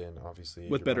of play, and obviously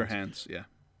with better hands,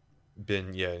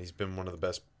 he's been one of the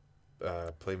best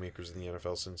playmakers in the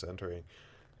NFL since entering.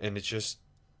 And it's just,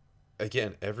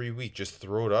 again, every week, just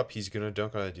throw it up, he's going to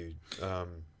dunk on a dude.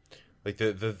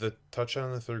 The touchdown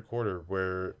in the third quarter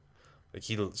where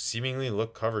he seemingly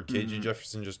looked covered, KJ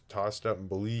Jefferson just tossed up and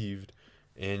believed,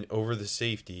 and over the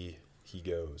safety, he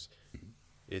goes.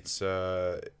 It's,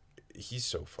 he's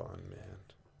so fun, man.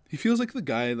 He feels like the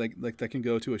guy like that can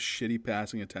go to a shitty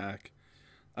passing attack,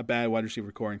 a bad wide receiver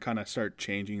core, and kind of start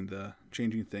changing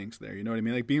things there. You know what I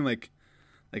mean? Like being like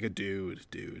a dude.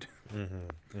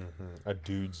 A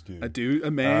dude's dude. A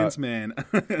man's man.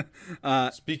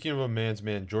 Speaking of a man's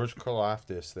man, George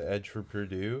Karlaftis, the edge for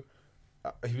Purdue,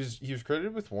 he was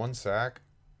credited with 1 sack.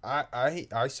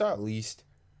 I saw at least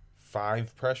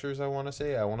 5 pressures. I want to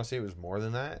say it was more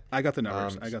than that. I got the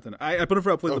numbers. I put it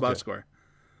for upload the box score.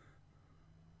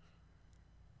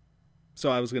 So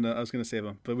I was gonna save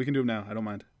him, but we can do him now. I don't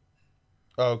mind.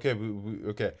 Oh, okay.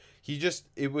 Okay.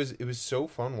 It was so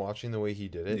fun watching the way he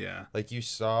did it. Yeah. Like you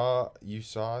saw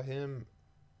him.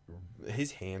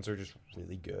 His hands are just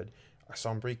really good. I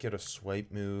saw him break out a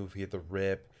swipe move. He had the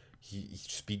rip. He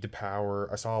speed to power.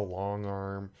 I saw a long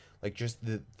arm. Like just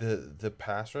the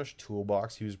pass rush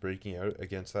toolbox he was breaking out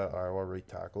against that Iowa right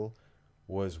tackle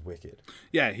was wicked.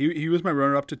 Yeah, he was my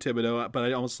runner up to Thibodeau, but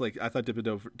I thought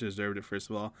Thibodeau deserved it first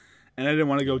of all, and I didn't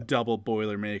want to go double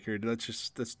Boilermaker.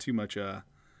 That's too much bias.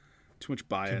 Too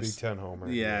Big Ten homer.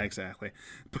 Yeah, exactly.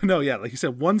 But no, yeah, like you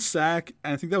said, 1 sack,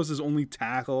 and I think that was his only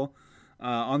tackle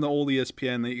on the old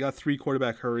ESPN. That you got 3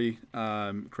 quarterback hurry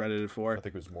credited for. I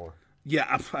think it was more. Yeah,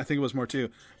 I think it was more too.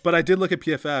 But I did look at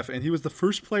PFF, and he was the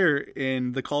first player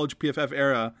in the college PFF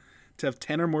era to have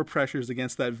 10 or more pressures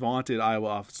against that vaunted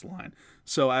Iowa offensive line.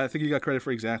 So I think he got credit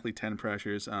for exactly 10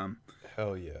 pressures.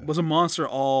 Hell yeah. Was a monster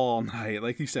all night.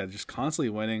 Like you said, just constantly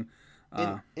winning.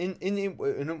 And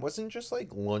it wasn't just like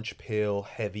lunch pail,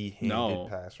 heavy-handed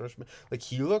pass rush. Like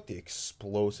he looked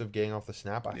explosive getting off the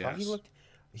snap. I thought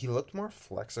he looked more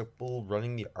flexible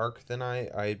running the arc than I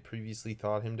had previously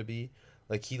thought him to be.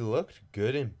 Like he looked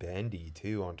good and bendy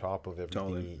too, on top of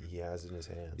everything he has in his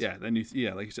hands. Yeah, then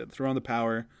like you said, throw on the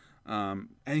power, and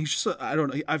he's just I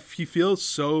don't know. He feels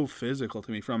so physical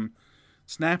to me from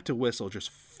snap to whistle,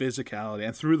 just physicality,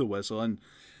 and through the whistle, and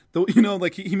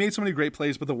like he made so many great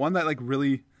plays, but the one that like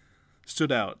really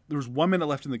stood out. There was 1 minute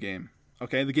left in the game.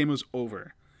 Okay, the game was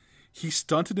over. He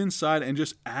stunted inside and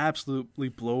just absolutely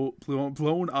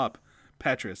blown up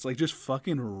Petrus, like just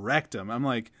fucking wrecked him. I'm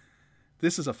like,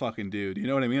 this is a fucking dude. You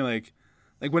know what I mean? Like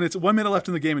when it's 1 minute left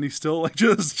in the game and he's still like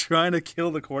just trying to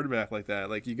kill the quarterback like that.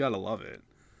 Like you gotta love it.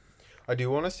 I do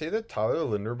want to say that Tyler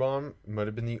Linderbaum might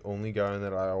have been the only guy in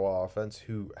that Iowa offense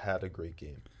who had a great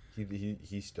game.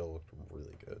 He still looked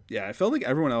really good. Yeah, I felt like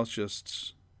everyone else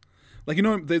just like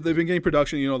they've been getting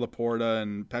production. Laporta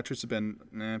and Petrus have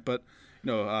been, but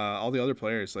all the other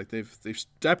players like they've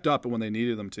stepped up when they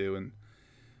needed them to. And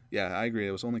yeah, I agree.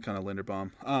 It was only kind of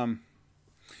Linderbaum.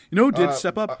 Who did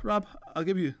step up, Rob? I'll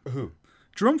give you who.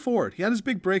 Jerome Ford. He had his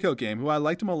big breakout game. Who I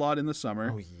liked him a lot in the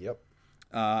summer. Oh, yep.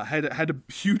 Had a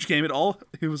huge game.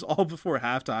 It was all before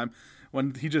halftime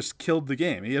when he just killed the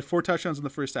game. He had 4 touchdowns in the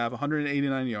first half,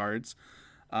 189 yards.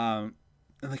 And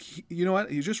you know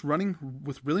what? He's just running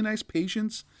with really nice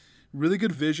patience, really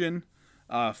good vision,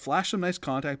 flashed some nice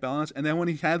contact balance, and then when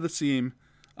he had the seam,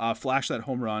 flash that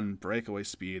home run breakaway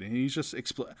speed, and he's just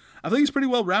I think he's pretty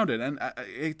well rounded, and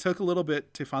it took a little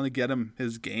bit to finally get him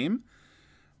his game,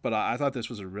 but I thought this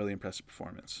was a really impressive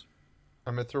performance.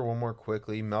 I'm gonna throw one more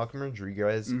quickly. Malcolm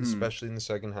Rodriguez, especially in the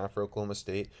second half for Oklahoma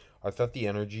State, I thought the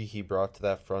energy he brought to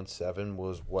that front seven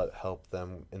was what helped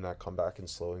them in that comeback and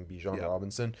slowing Bijan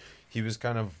Robinson. He was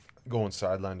kind of going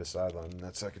sideline to sideline in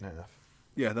that second half.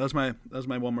 Yeah, that was my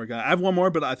one more guy. I have one more,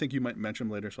 but I think you might mention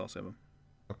him later, so I'll save him.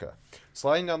 Okay.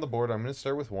 Sliding down the board, I'm going to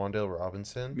start with Wan'Dale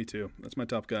Robinson. Me too. That's my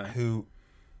top guy. Who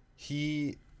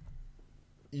you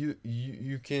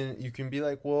can be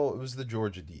like, well, it was the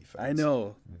Georgia defense. I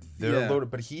know. They're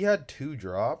loaded, but he had 2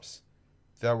 drops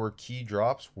that were key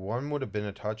drops. One would have been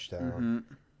a touchdown.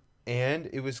 And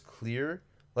it was clear,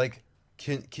 like,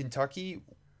 Kentucky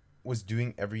was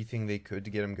doing everything they could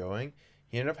to get him going.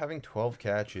 He ended up having 12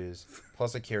 catches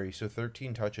plus a carry, so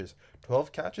 13 touches.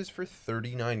 12 catches for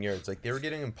 39 yards. Like, they were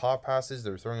getting him pop passes,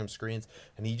 they were throwing him screens,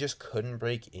 and he just couldn't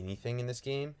break anything in this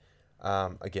game.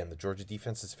 Again, the Georgia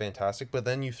defense is fantastic, but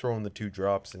then you throw in the 2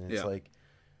 drops, and it's like,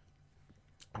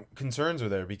 concerns are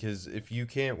there, because if you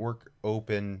can't work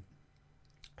open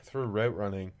through route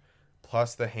running,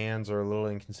 plus the hands are a little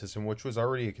inconsistent, which was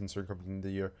already a concern coming into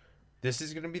the year, this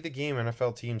is going to be the game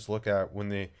NFL teams look at when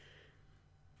they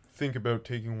think about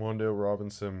taking Wan'Dale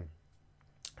Robinson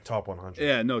top 100.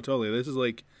 Yeah, no, totally. This is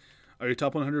like, are you a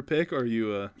top 100 pick, or are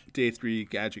you a day 3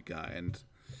 gadget guy? And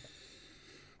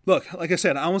look, like I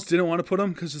said, I almost didn't want to put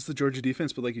him because it's the Georgia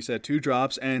defense, but like you said, 2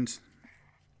 drops, and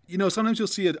sometimes you'll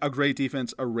see a great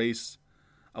defense erase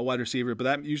a wide receiver, but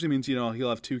that usually means he'll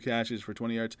have 2 catches for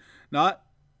 20 yards. Not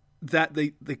that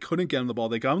they couldn't get him the ball.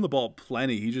 They got him the ball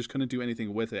plenty. He just couldn't do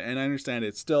anything with it. And I understand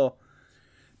it's still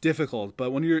difficult,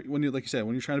 but when you're like you said,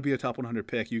 when you're trying to be a top 100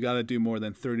 pick, you got to do more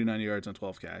than 39 yards on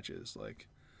 12 catches. Like,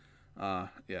 I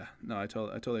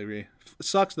totally agree. It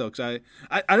sucks though, because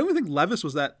I don't even think Levis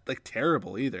was that like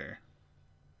terrible either.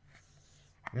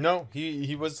 No,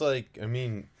 he was like, I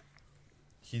mean,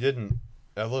 he didn't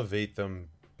elevate them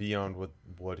beyond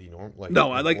what he normally like.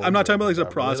 No, I'm not talking about like as a I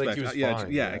really, prospect. like, he was yeah,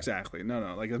 fine, yeah, exactly.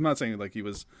 No. Like I'm not saying like he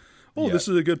was. Oh, Yeah. this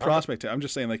is a good prospect. I'm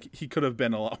just saying like he could have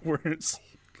been a lot worse.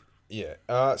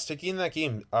 Yeah. Sticking in that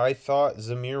game, I thought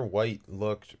Zamir White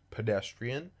looked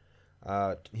pedestrian.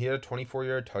 He had a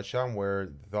 24-yard touchdown where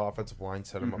the offensive line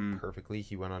set him up perfectly.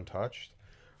 He went untouched.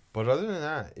 But other than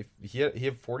that, if he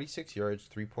had 46 yards,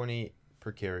 3.8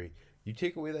 per carry. You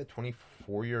take away that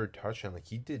 24-yard touchdown, like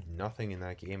he did nothing in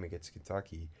that game against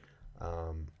Kentucky.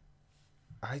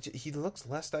 He looks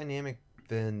less dynamic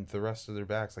than the rest of their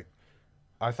backs. Like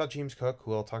I thought James Cook,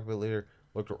 who I'll talk about later,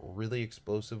 looked really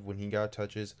explosive when he got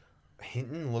touches.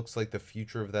 Hinton looks like the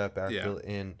future of that backfield,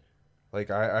 and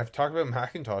like I've talked about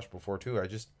McIntosh before too. I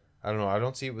don't know. I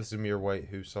don't see it with Zamir White,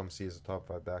 who some see as a top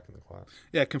 5 back in the class.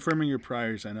 Yeah, confirming your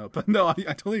priors, I know, but no, I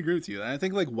totally agree with you. I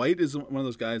think like White is one of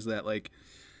those guys that like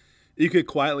you could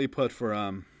quietly put for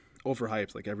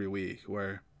overhyped like every week.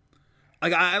 Where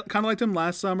like I kind of liked him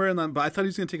last summer, but I thought he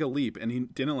was gonna take a leap, and he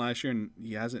didn't last year, and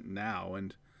he hasn't now.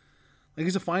 And like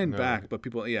he's a fine back, but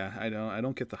people, I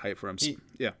don't get the hype for him.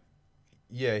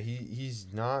 Yeah, he's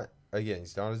not. Again,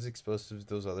 he's not as explosive as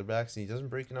those other backs, and he doesn't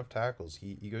break enough tackles.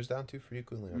 He goes down too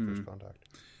frequently on first contact.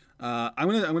 I'm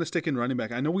gonna stick in running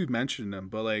back. I know we've mentioned him,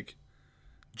 but like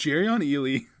Jerrion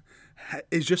Ely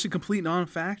is just a complete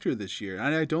non-factor this year,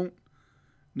 and I don't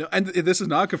know. And this is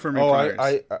not confirming.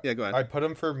 Yeah, go ahead. I put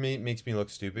him for me makes me look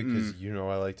stupid because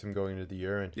I liked him going into the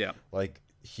year, and like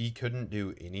he couldn't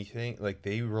do anything. Like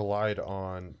they relied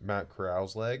on Matt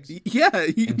Corral's legs. Yeah,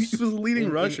 he was the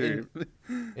leading rusher.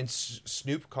 And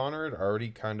Snoop Connor had already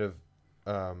kind of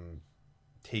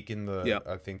taken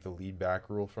I think the lead back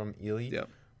rule from Ely. Yep.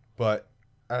 But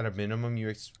at a minimum, you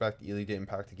expect Ely to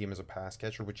impact the game as a pass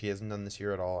catcher, which he hasn't done this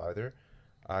year at all either.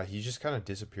 He just kind of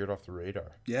disappeared off the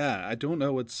radar. Yeah, I don't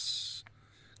know what's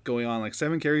going on. Like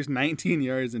 7 carries, 19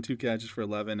 yards, and 2 catches for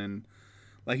 11, and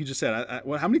like you just said,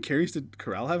 how many carries did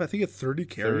Corral have? I think he had 30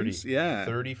 carries. 30. Yeah.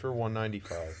 30 for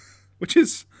 195. Which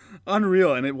is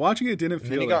unreal. And watching it didn't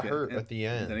feel and then he like got hurt at the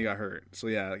end. Then he got hurt. So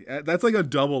yeah, that's like a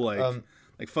double like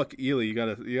fuck Ely. You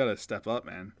gotta step up,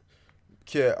 man.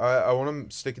 Okay, I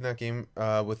want to stick in that game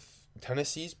with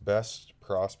Tennessee's best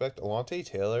prospect, Alontae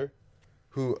Taylor,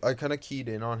 who I kind of keyed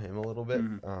in on him a little bit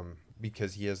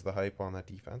because he has the hype on that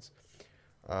defense.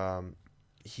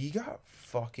 He got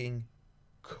fucking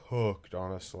cooked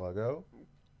on a sluggo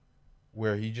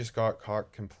where he just got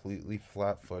caught completely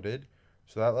flat-footed,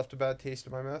 so that left a bad taste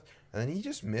in my mouth. And then he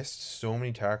just missed so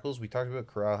many tackles. We talked about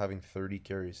Corral having 30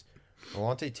 carries.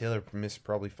 Alontae Taylor missed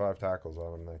probably 5 tackles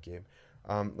on him in that game.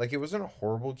 Like it wasn't a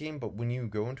horrible game, but when you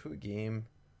go into a game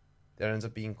that ends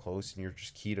up being close and you're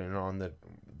just keyed in on the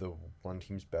one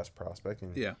team's best prospect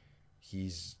and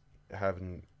he's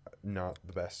having not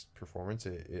the best performance,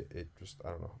 it just, I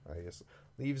don't know, I guess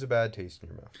leaves a bad taste in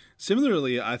your mouth.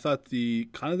 Similarly, I thought the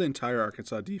entire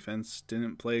Arkansas defense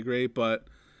didn't play great, but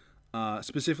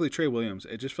specifically Trey Williams,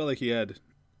 it just felt like he had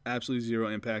absolutely zero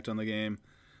impact on the game.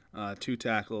 2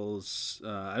 tackles.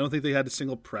 I don't think they had a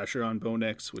single pressure on Bo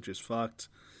Nix, which is fucked.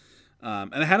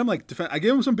 And I had him like I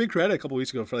gave him some big credit a couple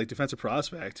weeks ago for like defensive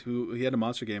prospect who he had a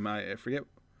monster game. I forget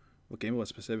what game it was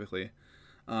specifically.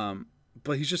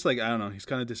 But he's just like, I don't know, he's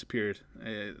kind of disappeared.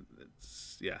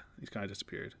 He's kind of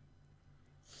disappeared.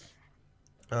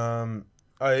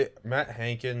 Matt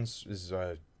Hankins is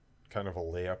kind of a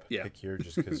layup pick here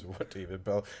just because of what David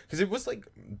Bell, because it was like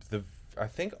I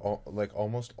think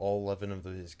almost all 11 of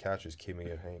his catches came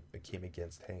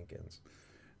against Hankins.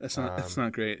 That's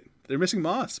not great. They're missing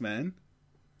Moss, man.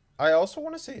 I also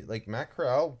want to say, like, Matt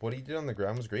Corral, what he did on the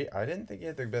ground was great. I didn't think he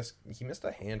had the best. He missed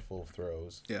a handful of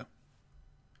throws. Yeah.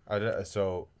 I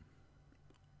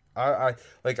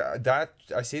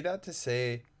say that to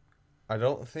say, I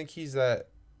don't think he's that.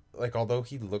 Like, although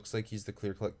he looks like he's the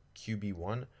clear-cut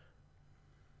QB1,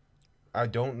 I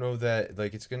don't know that,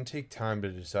 like, it's going to take time to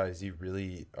decide, is he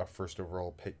really a first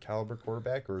overall pick caliber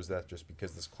quarterback, or is that just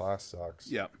because this class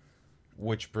sucks? Yeah.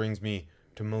 Which brings me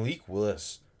to Malik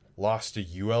Willis, lost to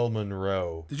UL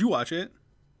Monroe. Did you watch it?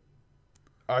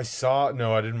 I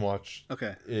didn't watch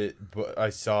it, but I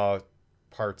saw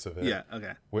parts of it. Yeah,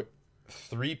 okay. With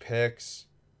 3 picks,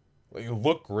 like, you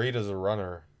look great as a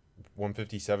runner,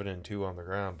 157 and 2 on the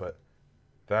ground, but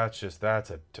that's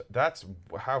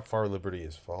how far Liberty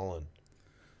has fallen.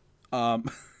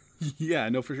 Yeah,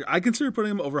 no, for sure. I consider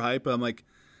putting him overhyped, but I'm like,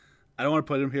 I don't want to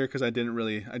put him here because I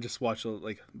just watched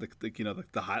like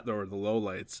the high or the low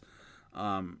lights.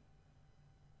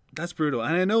 That's brutal,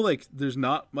 and I know like there's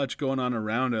not much going on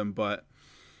around him, but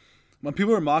when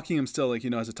people are mocking him still, like,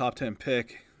 as a top 10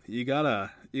 pick, you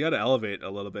gotta elevate a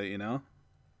little bit,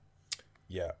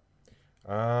 Yeah.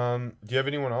 Do you have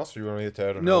anyone else, or you want to get to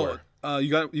out of No, nowhere?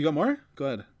 you got more? Go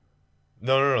ahead.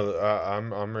 No.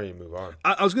 I'm ready to move on.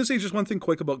 I was gonna say just one thing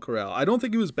quick about Corral. I don't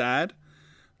think he was bad,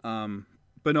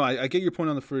 but no, I get your point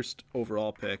on the first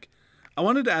overall pick. I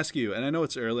wanted to ask you, and I know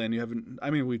it's early, and you haven't. I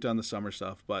mean, we've done the summer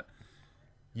stuff, but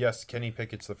Yes, Kenny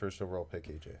Pickett's the first overall pick.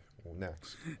 AJ. Well,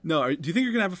 next. no. Do you think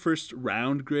you're gonna have a first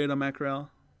round grade on Matt Corral?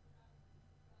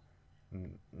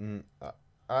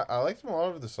 I liked him a lot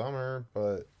over the summer,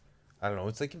 but I don't know.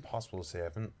 It's like impossible to say. I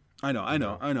haven't. I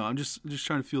know. I'm just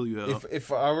trying to feel you out.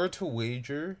 If I were to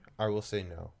wager, I will say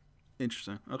no.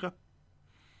 Interesting. Okay.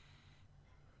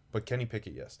 But Kenny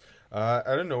Pickett, yes.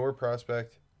 Out of nowhere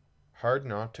prospect, hard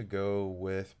not to go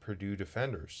with Purdue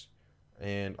defenders.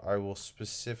 And I will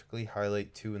specifically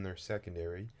highlight two in their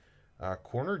secondary.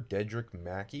 Corner Dedrick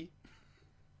Mackey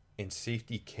and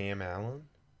safety Cam Allen.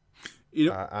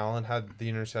 Allen had the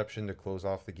interception to close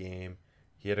off the game.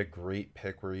 He had a great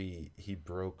pick where he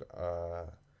broke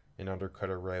an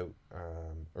undercutter route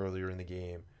earlier in the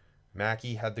game.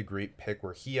 Mackey had the great pick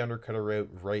where he undercut a route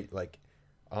right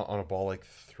on a ball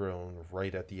thrown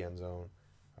right at the end zone.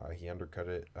 He undercut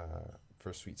it for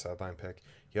a sweet sideline pick.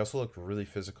 He also looked really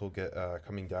physical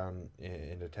coming down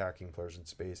and attacking players in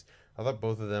space. I thought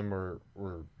both of them were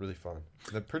really fun.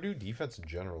 The Purdue defense in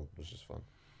general was just fun.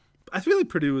 I feel like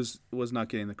Purdue was not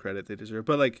getting the credit they deserve,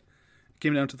 but it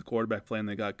came down to the quarterback play, and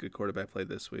they got good quarterback play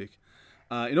this week.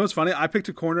 You know what's funny? I picked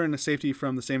a corner and a safety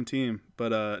from the same team,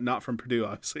 but not from Purdue,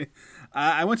 obviously.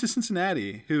 I went to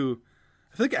Cincinnati, who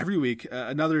I feel like every week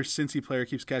another Cincy player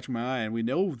keeps catching my eye, and we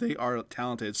know they are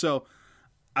talented. So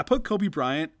I put Kobe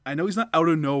Bryant. I know he's not out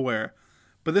of nowhere,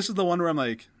 but this is the one where I'm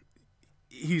like,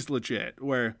 he's legit,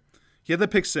 where he had the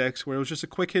pick six, where it was just a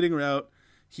quick hitting route.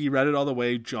 He read it all the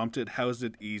way, jumped it, housed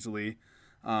it easily.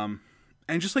 And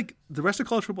just the rest of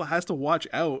college football has to watch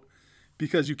out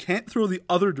because you can't throw the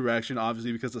other direction,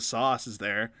 obviously, because the sauce is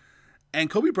there. And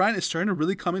Kobe Bryant is starting to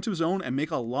really come into his own and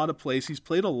make a lot of plays. He's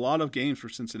played a lot of games for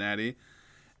Cincinnati.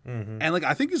 Mm-hmm. And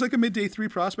I think he's a midday 3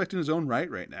 prospect in his own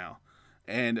right now.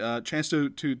 And chance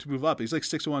to move up. He's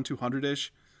 6'1",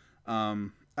 200-ish.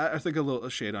 I think a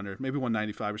shade under, maybe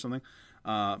 195 or something.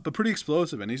 But pretty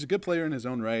explosive, and he's a good player in his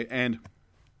own right. And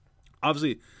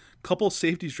obviously, a couple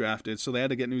safeties drafted, so they had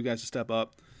to get new guys to step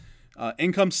up.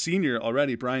 Income senior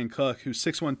already, Brian Cook, who's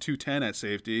 6'1", 210 at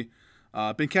safety.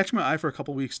 Been catching my eye for a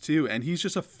couple weeks too, and he's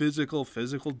just a physical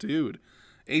dude.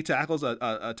 8 tackles,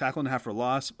 a tackle and a half for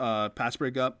loss, pass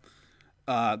breakup.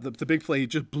 The big play, he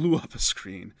just blew up a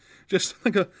screen. Just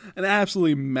an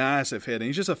absolutely massive hit. And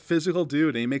he's just a physical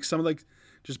dude, and he makes some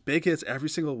just big hits every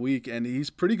single week, and he's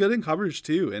pretty good in coverage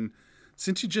too. And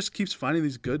since he just keeps finding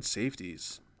these good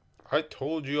safeties. I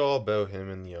told you all about him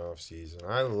in the offseason.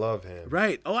 I love him.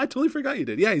 Right. Oh, I totally forgot you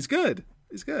did. Yeah, he's good.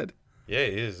 He's good. Yeah,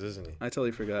 he is, isn't he? I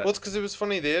totally forgot. Well, it's because it was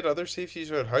funny. They had other safeties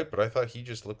who had hype, but I thought he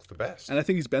just looked the best. And I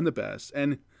think he's been the best.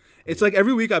 And it's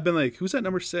every week I've been like, who's at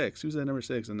number 6? Who's at number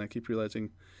 6? And I keep realizing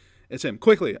it's him.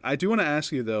 Quickly, I do want to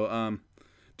ask you, though,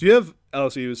 do you have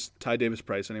LSU's Ty Davis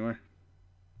Price anywhere?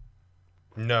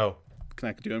 No. Can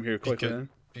I do him here quickly then?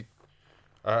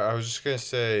 I was just going to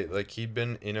say, he'd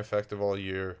been ineffective all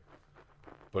year,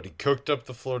 but he cooked up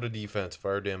the Florida defense.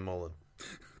 Fire Dan Mullen.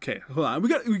 Okay, hold on. We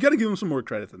got to give him some more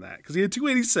credit than that because he had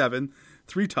 287,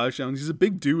 3 touchdowns. He's a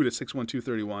big dude at 6'1",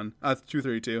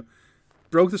 232.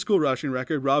 Broke the school rushing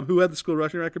record. Rob, who had the school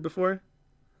rushing record before?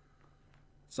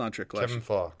 It's not a trick question. Kevin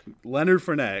Falk. Leonard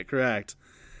Fournette, correct.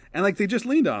 And they just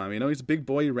leaned on him. He's a big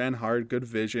boy. He ran hard, good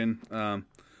vision.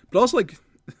 But also I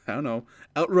don't know,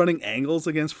 outrunning angles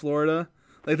against Florida.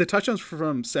 The touchdowns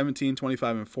from 17,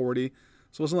 25, and 40.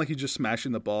 So it wasn't like he's just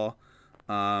smashing the ball.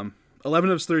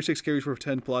 11 of his 36 carries for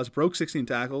 10 plus, broke 16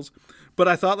 tackles. But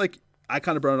I thought I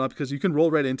kind of brought it up because you can roll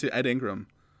right into Ed Ingram.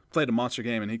 Played a monster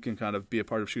game, and he can kind of be a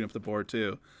part of shooting up the board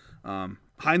too.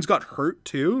 Hines got hurt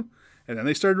too, and then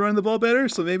they started running the ball better.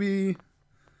 So maybe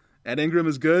Ed Ingram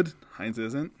is good. Hines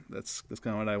isn't. That's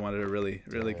kind of what I wanted to really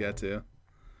get to.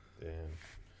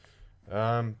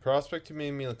 Damn. Prospect who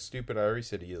made me look stupid. I already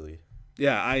said Ely.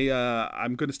 Yeah,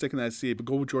 I'm going to stick in that seat, but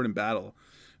go with Jordan Battle,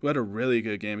 who had a really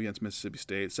good game against Mississippi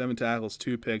State. 7 tackles,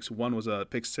 2 picks. One was a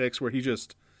pick 6 where he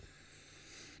just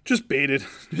baited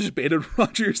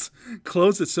Rodgers.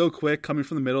 Closed it so quick coming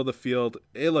from the middle of the field.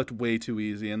 It looked way too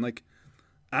easy. And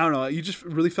I don't know, you just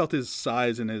really felt his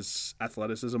size and his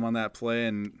athleticism on that play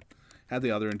and had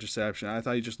the other interception. I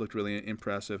thought he just looked really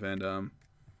impressive. And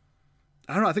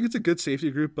I don't know, I think it's a good safety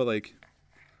group, but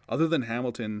other than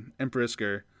Hamilton and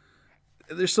Brisker,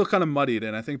 they're still kind of muddied,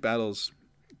 and I think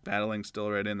battling still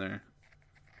right in there.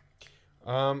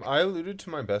 I alluded to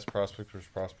my best prospect versus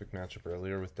prospect matchup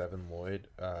earlier with Devin Lloyd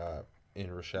in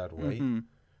Rashad White,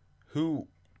 who,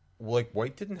 like,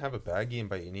 White didn't have a bad game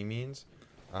by any means.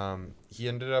 He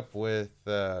ended up with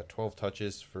 12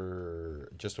 touches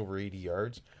for just over 80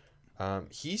 yards.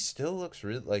 He still looks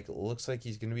like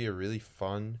he's going to be a really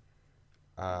fun,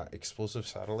 explosive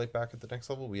satellite back at the next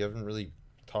level. We haven't really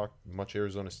talked much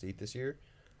Arizona State this year,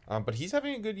 but he's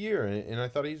having a good year, and I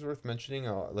thought he's worth mentioning.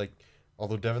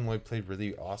 Although Devin Lloyd played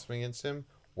really awesome against him,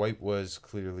 White was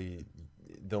clearly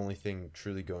the only thing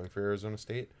truly going for Arizona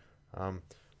State.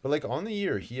 But like on the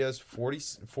year, he has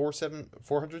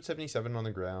 477 on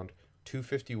the ground,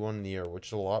 251 in the air, which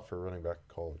is a lot for a running back in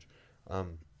college.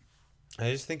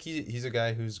 I just think he's a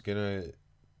guy who's gonna.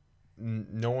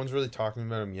 No one's really talking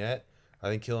about him yet. I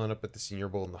think he'll end up at the Senior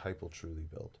Bowl, and the hype will truly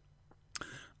build.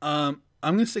 I'm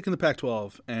gonna stick in the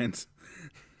Pac-12, and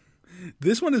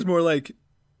this one is more like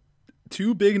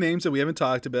two big names that we haven't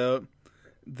talked about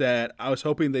that I was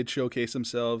hoping they'd showcase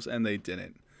themselves, and they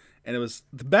didn't. And it was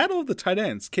the battle of the tight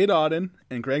ends, Cade Otton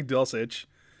and Greg Dulcich,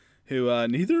 who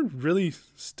neither really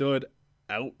stood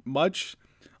out much.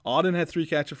 Otton had 3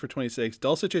 catches for 26.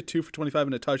 Dulcich had 2 for 25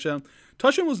 and a touchdown.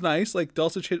 Touchdown was nice. Like,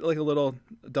 Dulcich hit like a little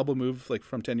double move, like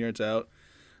from 10 yards out.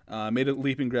 Made a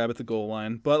leaping grab at the goal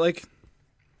line. But like,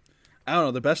 I don't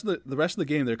know. The rest of the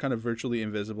game, they're kind of virtually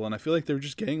invisible, and I feel like they're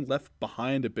just getting left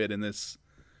behind a bit in this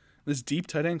deep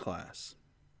tight end class.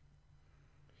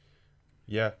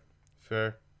 Yeah,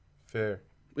 fair.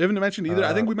 We haven't mentioned either.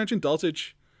 I think we mentioned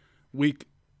Dulcich week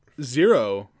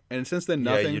 0, and since then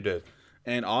nothing. Yeah, you did.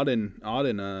 And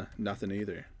Otton, nothing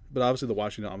either. But obviously the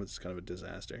Washington offense is kind of a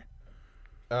disaster.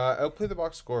 Outplay the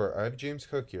box score. I have James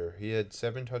Cook here. He had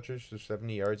 7 touches for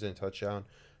 70 yards and a touchdown.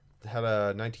 Had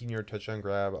a 19-yard touchdown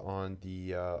grab on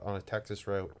a Texas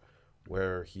route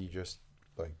where he just,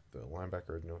 like, the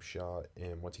linebacker had no shot,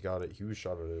 and once he got it, he was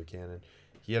shot out of a cannon.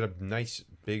 He had a nice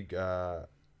big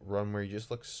run where he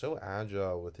just looks so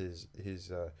agile with his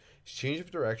change of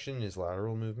direction, his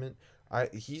lateral movement.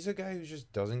 He's a guy who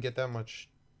just doesn't get that much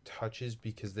touches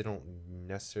because they don't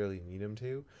necessarily need him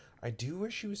to. I do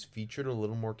wish he was featured a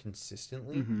little more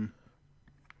consistently,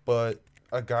 but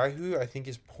a guy who I think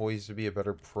is poised to be a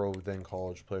better pro than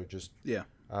college player just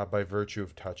by virtue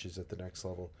of touches at the next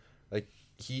level. Like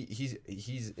he's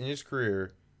in his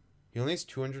career, he only has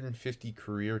 250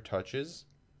 career touches,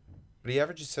 but he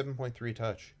averages 7.3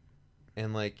 touch.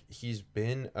 And, like, he's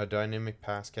been a dynamic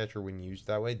pass catcher when used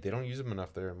that way. They don't use him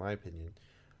enough there, in my opinion.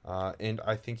 And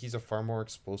I think he's a far more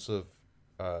explosive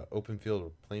open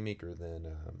field playmaker than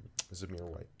Zamir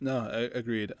White. No,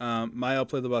 agreed. My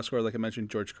outplay the box score, like I mentioned,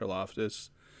 George Karlaftis.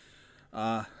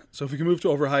 So if we can move to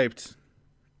overhyped,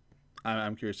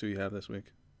 I'm curious who you have this week.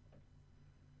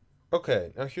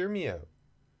 Okay, now hear me out.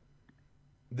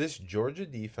 This Georgia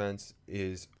defense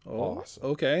is awesome.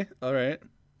 Okay, all right.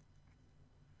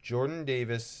 Jordan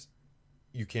Davis,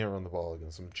 you can't run the ball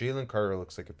against him. Jalen Carter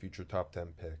looks like a future top 10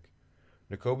 pick.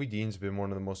 Nakobe Dean's been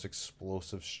one of the most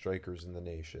explosive strikers in the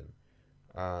nation.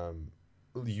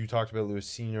 You talked about Lewis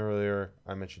Senior earlier.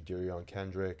 I mentioned Darion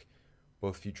Kendrick,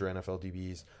 both future NFL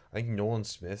DBs. I think Nolan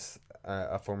Smith,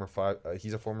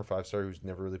 he's a former 5-star who's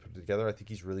never really put it together. I think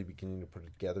he's really beginning to put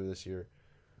it together this year.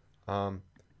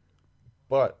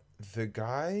 But the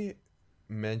guy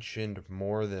mentioned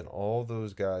more than all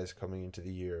those guys coming into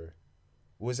the year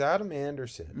was Adam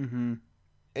Anderson.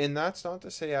 And that's not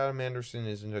to say Adam Anderson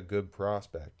isn't a good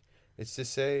prospect. It's to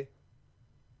say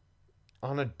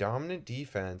on a dominant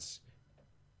defense,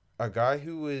 a guy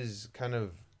who was kind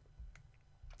of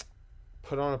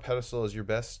put on a pedestal as your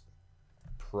best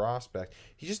prospect,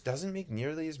 he just doesn't make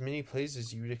nearly as many plays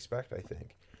as you would expect, I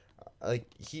think. Like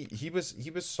he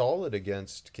was solid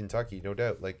against Kentucky, no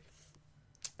doubt. Like,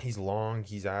 he's long,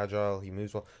 he's agile, he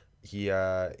moves well. He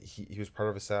was part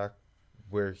of a sack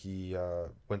where he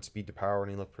went speed to power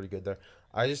and he looked pretty good there.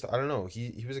 I don't know.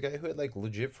 He was a guy who had like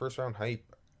legit first round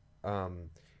hype,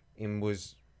 and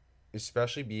was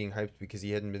especially being hyped because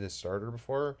he hadn't been a starter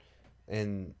before,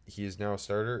 and he is now a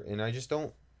starter. And I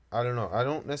don't know. I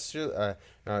don't necessarily.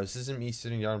 This isn't me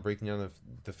sitting down and breaking down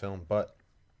the film, but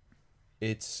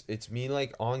it's me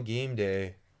like on game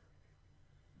day.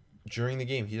 During the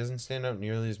game, he doesn't stand out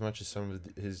nearly as much as some of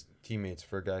his teammates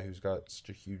for a guy who's got such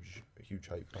a huge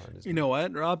hype behind his name. You know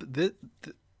what, Rob?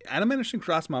 Adam Anderson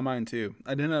crossed my mind too.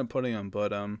 I didn't end up putting him,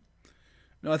 but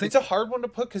no, I think it's a hard one to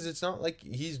put because it's not like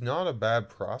he's not a bad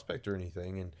prospect or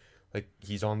anything, and like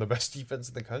he's on the best defense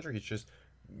in the country. It's just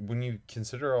when you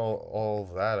consider all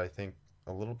of that, I think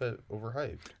a little bit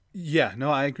overhyped. Yeah,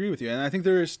 no, I agree with you, and I think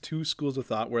there is 2 schools of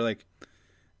thought where, like,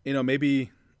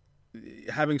 maybe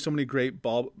having so many great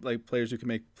players who can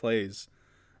make plays,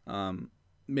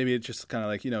 maybe it's just kind of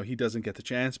like, he doesn't get the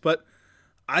chance. But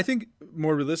I think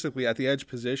more realistically at the edge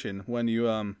position, when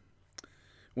you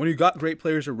when you got great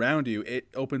players around you, it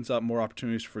opens up more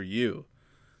opportunities for you.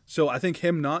 So I think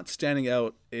him not standing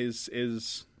out is I'm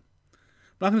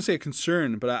not going to say a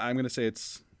concern, but I'm going to say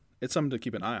it's something to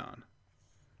keep an eye on.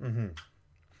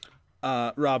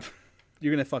 Mm-hmm. Rob,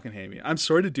 you're going to fucking hate me. I'm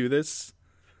sorry to do this,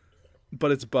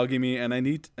 but it's bugging me, and I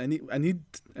need a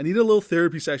little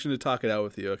therapy session to talk it out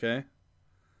with you. Okay.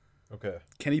 Okay.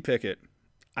 Kenny Pickett.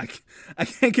 I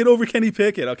can't get over Kenny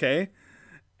Pickett. Okay.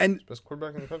 And Best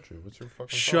quarterback in the country. What's your fucking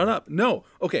shut problem? up. No.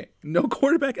 Okay. No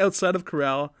quarterback outside of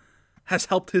Corral has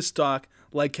helped his stock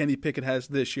like Kenny Pickett has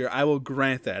this year. I will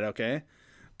grant that. Okay.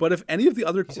 But if any of the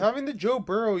other He's having the Joe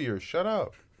Burrow year. Shut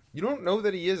up. You don't know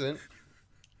that he isn't.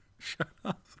 Shut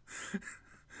up.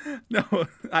 No,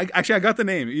 I got the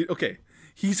name. Okay,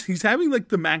 he's having like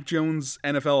the Mac Jones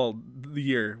NFL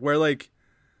year, where like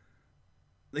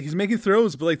he's making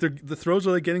throws, but like the throws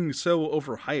are like getting so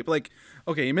overhyped. Like,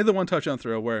 okay, he made the one touchdown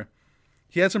throw where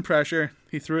he had some pressure,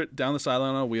 he threw it down the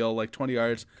sideline on a wheel, like 20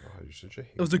 yards. God, you're such a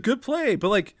hater. It was a good play, but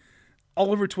like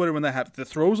all over Twitter when that happened, the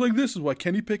throws like this is why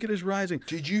Kenny Pickett is rising.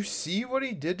 Did you see what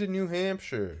he did to New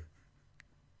Hampshire?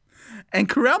 And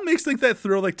Corral makes like that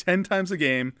throw like 10 times a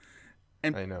game.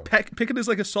 And I know. Pickett is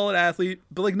like a solid athlete,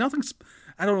 but like nothing's.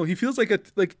 I don't know. He feels like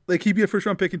he'd be a first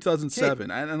round pick in 2007,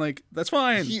 and like that's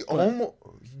fine. He almost.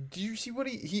 Do you see what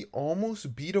he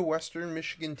almost beat a Western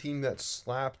Michigan team that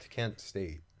slapped Kent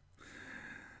State?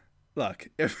 Look,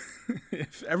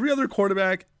 if every other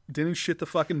quarterback didn't shit the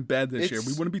fucking bed this year,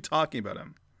 we wouldn't be talking about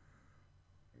him.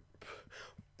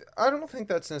 I don't think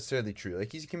that's necessarily true.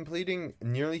 Like, he's completing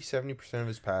nearly 70% of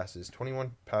his passes,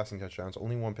 21 passing touchdowns,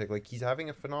 only one pick. Like, he's having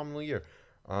a phenomenal year.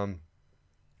 I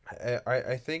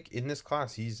think in this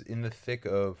class, he's in the thick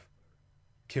of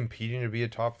competing to be a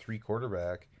top 3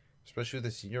 quarterback, especially with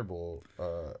the Senior Bowl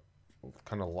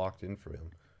kind of locked in for him.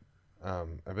 I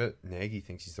bet Nagy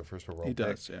thinks he's the first overall pick. He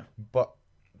does, yeah. But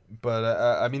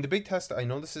I mean, the big test, I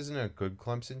know this isn't a good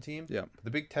Clemson team. Yeah. But the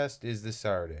big test is this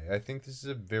Saturday. I think this is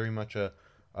a very much a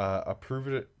prove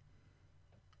it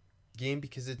game,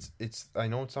 because it's I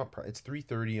know it's not it's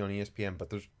 3:30 on ESPN, but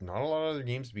there's not a lot of other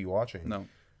games to be watching. No.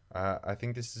 I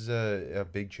think this is a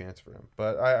big chance for him.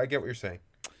 But I get what you're saying.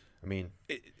 I mean,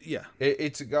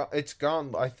 it's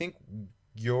gone. I think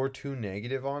you're too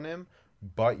negative on him,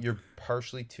 but you're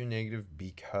partially too negative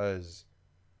because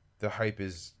the hype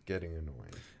is getting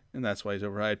annoying. And that's why he's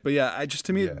overhyped. But yeah,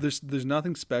 to me, there's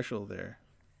nothing special there.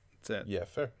 That's it. Yeah,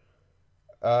 fair.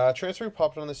 Transfer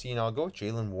popped on the scene. I'll go with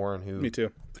Jaylen Warren, who... Me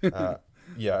too.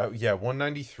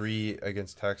 193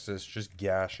 against Texas, just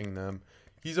gashing them.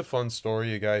 He's a fun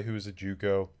story, a guy who was a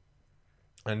JUCO,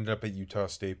 ended up at Utah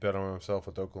State, bet on himself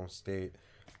with Oklahoma State,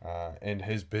 and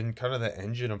has been kind of the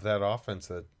engine of that offense.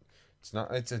 That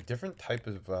it's a different type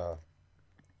of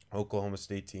Oklahoma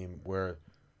State team where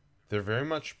they're very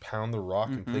much pound the rock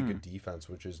and play good defense,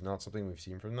 which is not something we've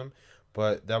seen from them.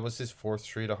 But that was his 4th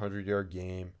straight 100-yard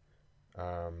game.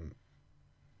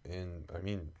 And I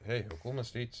mean, hey, Oklahoma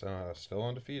State's still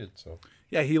undefeated, so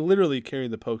yeah, he literally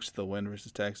carried the Pokes to the win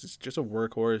versus Texas. Just a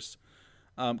workhorse.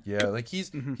 Like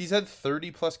he's had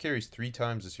 30+ carries 3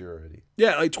 times this year already.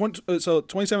 Yeah, like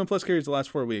 27+ carries the last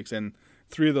 4 weeks, and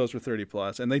 3 of those were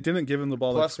 30+, and they didn't give him the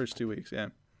ball the first 2 weeks. Yeah.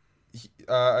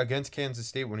 Against Kansas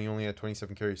State when he only had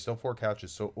 27 carries, still 4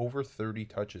 catches, so over 30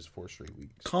 touches 4 straight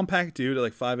weeks. Compact dude at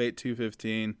like 5'8",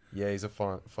 215. Yeah, he's a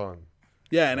fun.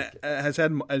 Yeah, and has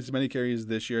had as many carries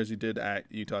this year as he did at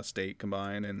Utah State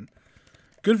combined. And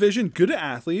good vision, good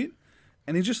athlete,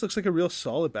 and he just looks like a real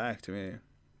solid back to me.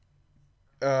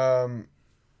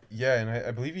 Yeah, and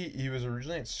I believe he was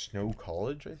originally at Snow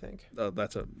College, I think. Oh,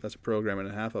 that's a program and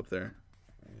a half up there.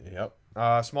 Yep.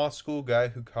 Small school guy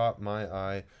who caught my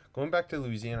eye. Going back to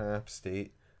Louisiana App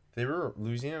State,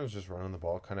 Louisiana was just running the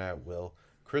ball kind of at will.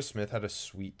 Chris Smith had a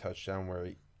sweet touchdown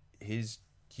where he's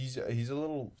a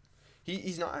little.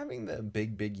 He's not having the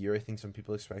big year I think some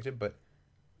people expected, but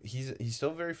he's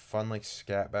still very fun, like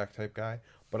scat back type guy.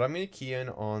 But I'm gonna key in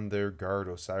on their guard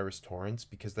Osiris Torrance,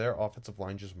 because their offensive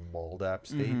line just mauled App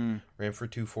State, ran for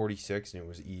 246, and it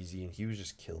was easy, and he was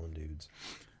just killing dudes.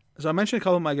 So I mentioned a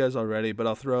couple of my guys already, but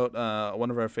I'll throw out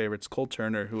one of our favorites, Cole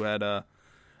Turner, who had a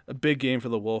big game for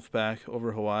the Wolfpack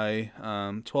over Hawaii.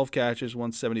 12 catches,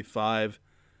 175.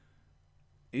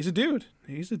 He's a dude.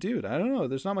 I don't know.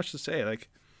 There's not much to say. Like,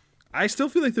 I still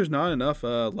feel like there's not enough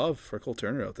love for Cole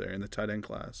Turner out there in the tight end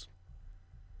class.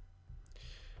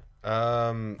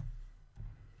 No,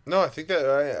 I think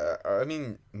that I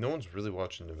mean, no one's really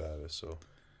watching Nevada, so.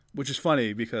 Which is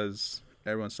funny because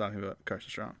everyone's talking about Carson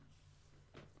Strong.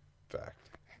 Fact.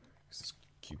 This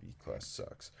QB class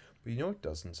sucks. But you know what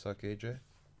doesn't suck, AJ?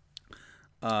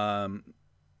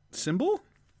 Symbol?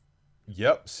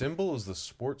 Yep, Symbol is the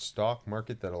sports stock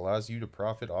market that allows you to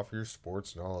profit off your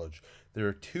sports knowledge. There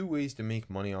are 2 ways to make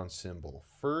money on Symbol.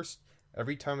 First,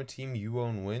 every time a team you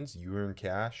own wins, you earn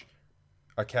cash.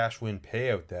 A cash win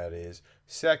payout, that is.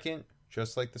 Second,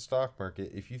 just like the stock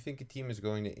market, if you think a team is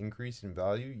going to increase in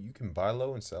value, you can buy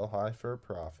low and sell high for a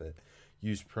profit.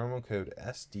 Use promo code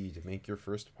SD to make your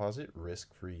first deposit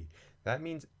risk-free. That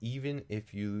means even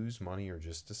if you lose money or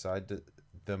just decide to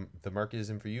the market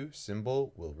isn't for you,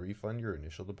 Symbol will refund your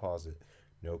initial deposit.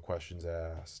 No questions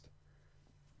asked.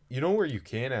 You know where you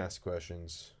can ask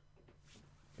questions,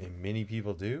 and many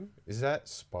people do, is at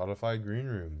Spotify Green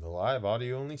Room, the live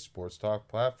audio-only sports talk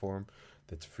platform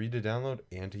that's free to download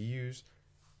and to use.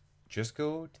 Just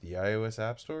go to the iOS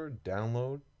App Store,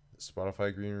 download the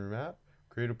Spotify Green Room app,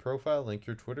 create a profile, link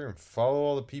your Twitter, and follow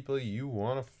all the people you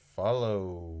want to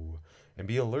follow. And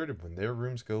be alerted when their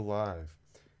rooms go live.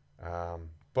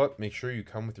 But make sure you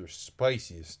come with your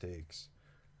spiciest takes.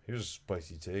 Here's a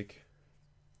spicy take.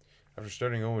 After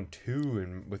starting 0-2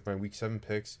 and with my Week 7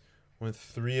 picks, went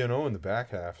 3-0 in the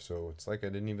back half, so it's like I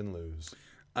didn't even lose.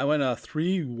 I went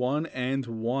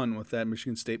 3-1-1 with that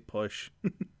Michigan State push.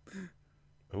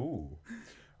 Ooh.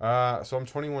 So I'm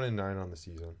 21-9 on the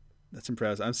season. That's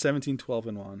impressive. I'm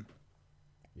 17-12-1.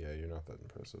 Yeah, you're not that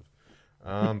impressive.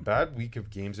 Bad week of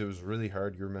games. It was really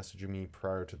hard. You were messaging me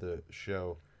prior to the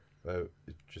show.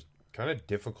 It's just kind of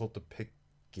difficult to pick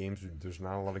games. There's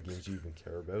not a lot of games you even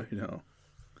care about. I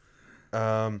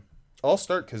know. I'll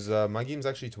start because my game's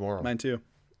actually tomorrow. Mine too.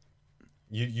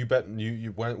 You bet.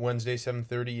 You went Wednesday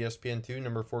 7:30 ESPN2,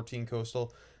 number 14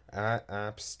 Coastal at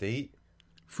App State.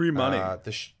 Free money.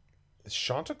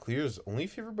 Chanticleer is only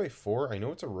favored by 4. I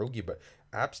know it's a rogie, but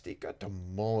App State got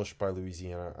demolished by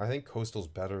Louisiana. I think Coastal's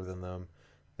better than them.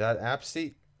 That App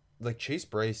State, like Chase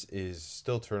Bryce, is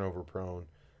still turnover prone.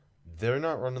 They're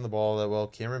not running the ball that well.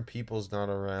 Cameron Peoples not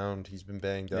around. He's been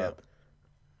banged up.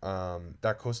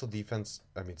 That Coastal defense,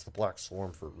 I mean, it's the Black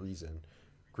Swarm for a reason.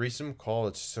 Grayson McCall,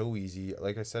 it's so easy.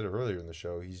 Like I said earlier in the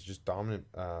show, he's just dominant.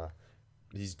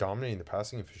 He's dominating the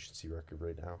passing efficiency record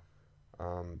right now.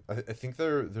 I think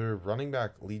their running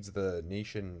back leads the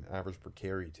nation average per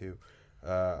carry too.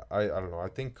 I don't know. I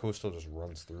think Coastal just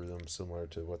runs through them, similar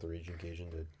to what the Raging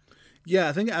Cajun did. Yeah,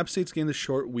 I think App State's gained a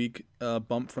short week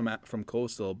bump from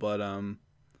Coastal, but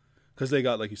because they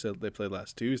got, like you said, they played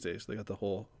last Tuesday, so they got the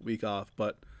whole week off.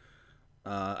 But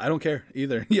I don't care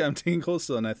either. Yeah, I'm taking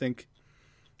Coastal, and I think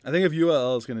if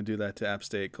ULL is going to do that to App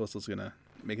State, Coastal's going to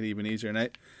make it even easier. And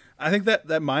I think that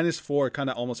 -4 kind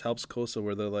of almost helps Coastal,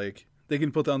 where they're like, they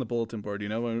can put that on the bulletin board. You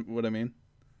know what I mean?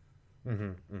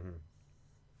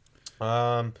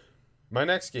 My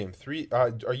next game, 3.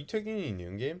 Are you taking any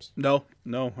noon games? No,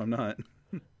 I'm not.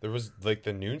 There was like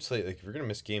the noon slate. Like if you're gonna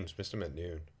miss games, miss them at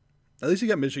noon. At least you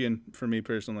got Michigan for me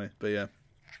personally, but yeah.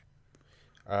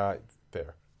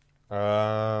 Fair.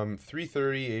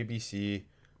 3:30 ABC,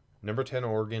 number 10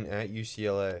 Oregon at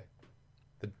UCLA.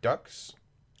 The Ducks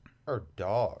are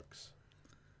dogs.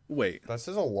 Wait. That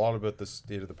says a lot about the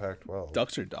state of the Pac-12.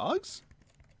 Ducks are dogs?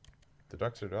 The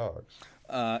Ducks are dogs.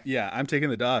 Yeah, I'm taking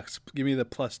the Ducks. Give me the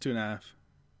 +2.5.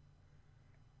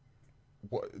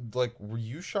 What? Like, were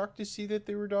you shocked to see that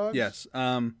they were dogs? Yes.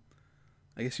 I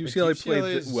guess UCLA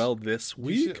played well this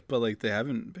week, but like they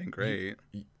haven't been great.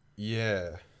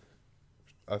 Yeah.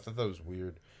 I thought that was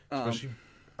weird. Especially,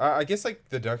 I guess like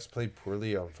the Ducks played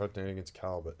poorly on front end against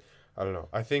Cal, but I don't know.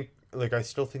 I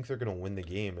still think they're gonna win the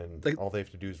game, and all they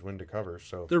have to do is win to cover.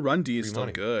 So their run D is still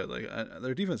good. Like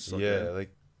their defense is still good. Yeah,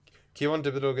 like Kayvon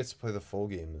Thibodeau gets to play the full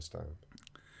game this time.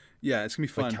 Yeah, it's gonna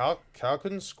be fun. Like Cal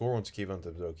couldn't score once Kayvon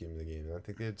Thibodeau came in the game. I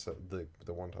think they had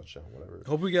the one touchdown, whatever.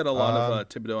 Hope we get a lot of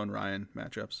Thibodeau and Ryan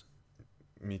matchups.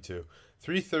 Me too.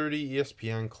 3:30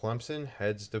 ESPN. Clemson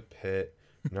heads to Pitt.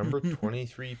 Number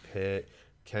 23 Pitt.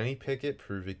 Kenny Pickett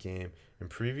prove it game. In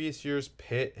previous years,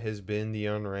 Pitt has been the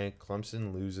unranked.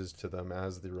 Clemson loses to them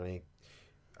as the ranked.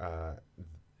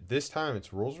 This time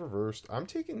it's roles reversed. I'm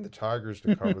taking the Tigers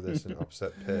to cover this and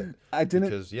upset Pitt.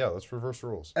 Because let's reverse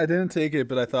roles. I didn't take it,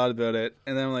 but I thought about it,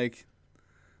 and then I'm like,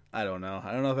 I don't know.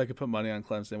 I don't know if I could put money on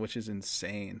Clemson, which is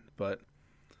insane. But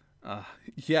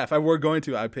if I were going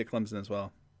to, I'd pick Clemson as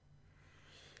well.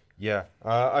 Yeah,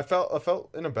 I felt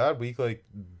in a bad week like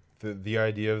the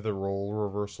idea of the role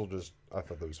reversal. I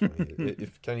thought that was funny.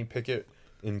 If Kenny Pickett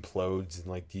implodes and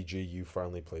like DJU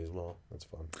finally plays well, that's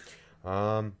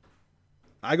fun.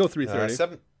 I go 3:30.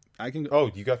 7. I can.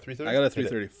 Oh, you got 3:30. I got a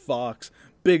 3:30. Fox,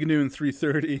 big noon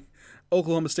 3:30.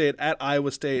 Oklahoma State at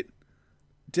Iowa State.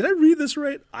 Did I read this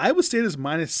right? Iowa State is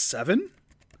 -7.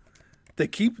 They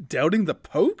keep doubting the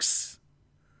Pokes.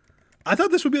 I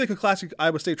thought this would be like a classic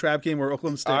Iowa State trap game where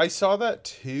Oklahoma State. I saw that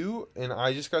too, and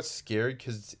I just got scared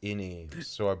because it's in Ames,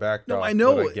 so I backed off. I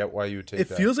know. But I get why you would take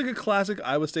that. It feels like a classic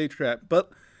Iowa State trap,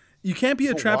 but you can't be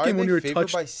a trap game when you're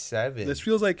touched by 7. This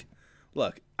feels like,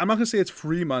 look, I'm not gonna say it's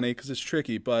free money because it's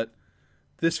tricky, but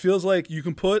this feels like you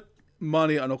can put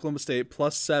money on Oklahoma State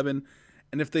plus 7,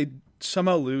 and if they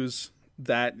somehow lose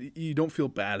that, you don't feel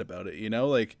bad about it. You know,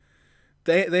 like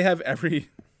they have every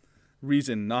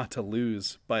reason not to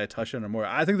lose by a touchdown or more.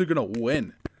 I think they're going to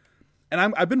win. And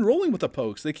I've been rolling with the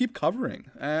Pokes. They keep covering.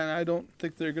 And I don't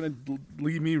think they're going to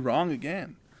lead me wrong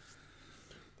again.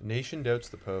 The nation doubts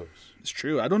the Pokes. It's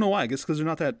true. I don't know why. I guess because they're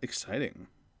not that exciting.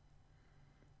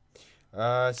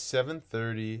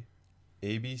 7:30,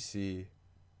 ABC,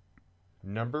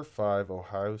 number 5,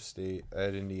 Ohio State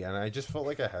at Indiana. I just felt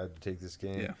like I had to take this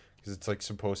game. Yeah. Because it's like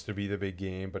supposed to be the big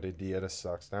game, but Indiana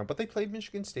sucks now. But they played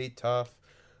Michigan State tough.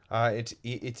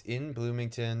 It's in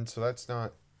Bloomington, so that's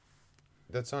not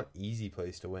easy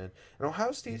place to win. And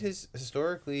Ohio State has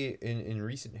historically in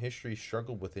recent history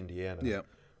struggled with Indiana. Yeah.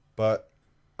 But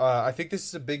I think this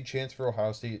is a big chance for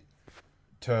Ohio State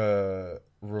to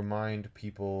remind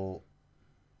people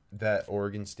that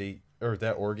Oregon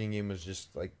game was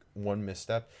just like one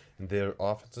misstep, and their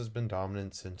offense has been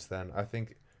dominant since then. I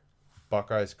think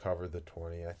Buckeyes cover the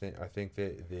 20. I think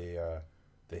they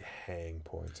hang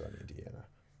points on Indiana.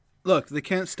 Look, they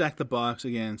can't stack the box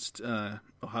against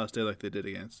Ohio State like they did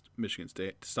against Michigan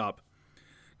State to stop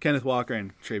Kenneth Walker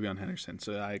and Travion Henderson,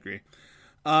 so I agree.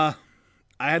 I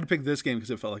had to pick this game because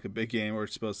it felt like a big game where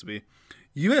it's supposed to be.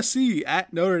 USC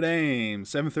at Notre Dame,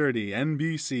 7:30,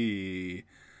 NBC.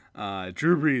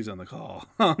 Drew Brees on the call.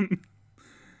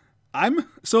 I'm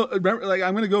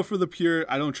going to go for the pure,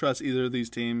 I don't trust either of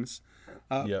these teams.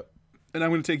 Yep. And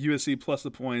I'm going to take USC plus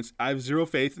the points. I have zero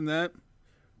faith in that.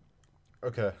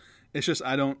 Okay. It's just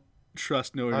I don't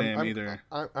trust Notre Dame either.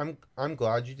 I'm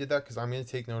glad you did that because I'm going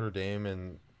to take Notre Dame,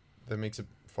 and that makes it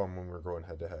fun when we're going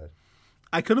head to head.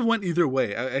 I could have went either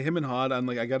way. Him and Hod, I'm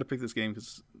like, I got to pick this game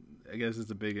because I guess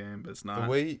it's a big game, but it's not.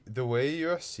 The way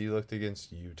USC looked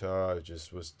against Utah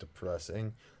just was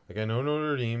depressing. Like, I know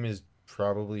Notre Dame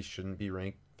probably shouldn't be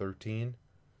ranked 13,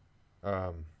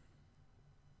 but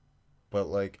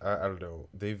like I don't know,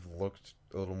 they've looked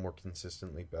a little more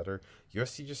consistently better.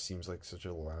 USC just seems like such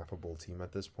a laughable team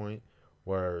at this point,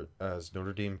 whereas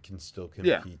Notre Dame can still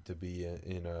compete to be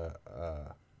in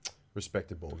a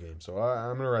respected bowl game. So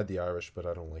I'm gonna ride the Irish, but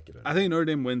I don't like it anymore. I think Notre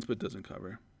Dame wins but doesn't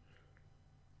cover.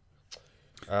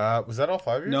 Was that all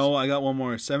 5 years? No, I got one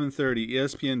more. 7:30,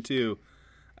 ESPN2.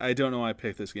 I don't know why I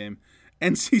picked this game.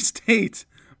 NC State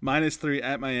 -3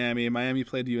 at Miami. Miami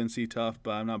played UNC tough,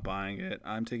 but I'm not buying it.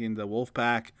 I'm taking the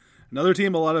Wolfpack, another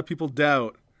team a lot of people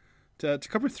doubt, to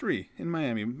cover 3 in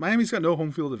Miami. Miami's got no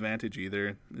home field advantage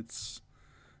either.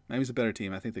 Miami's a better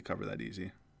team. I think they cover that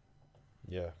easy.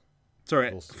 Yeah.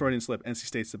 Sorry, Freudian slip. NC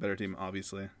State's the better team,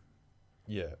 obviously.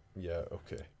 Yeah,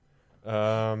 okay.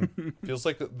 Feels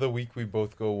like the week we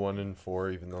both go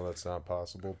 1-4, even though that's not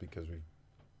possible because we.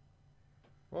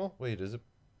 Well, wait, is it?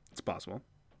 It's possible.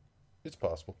 It's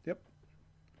possible. Yep.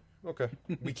 Okay.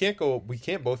 We can't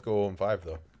both go 0-5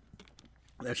 though.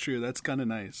 That's true. That's kind of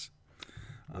nice.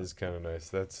 It is kind of nice.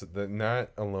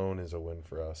 That alone is a win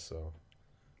for us. So.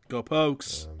 Go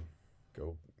Pokes.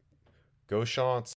 Go Chants.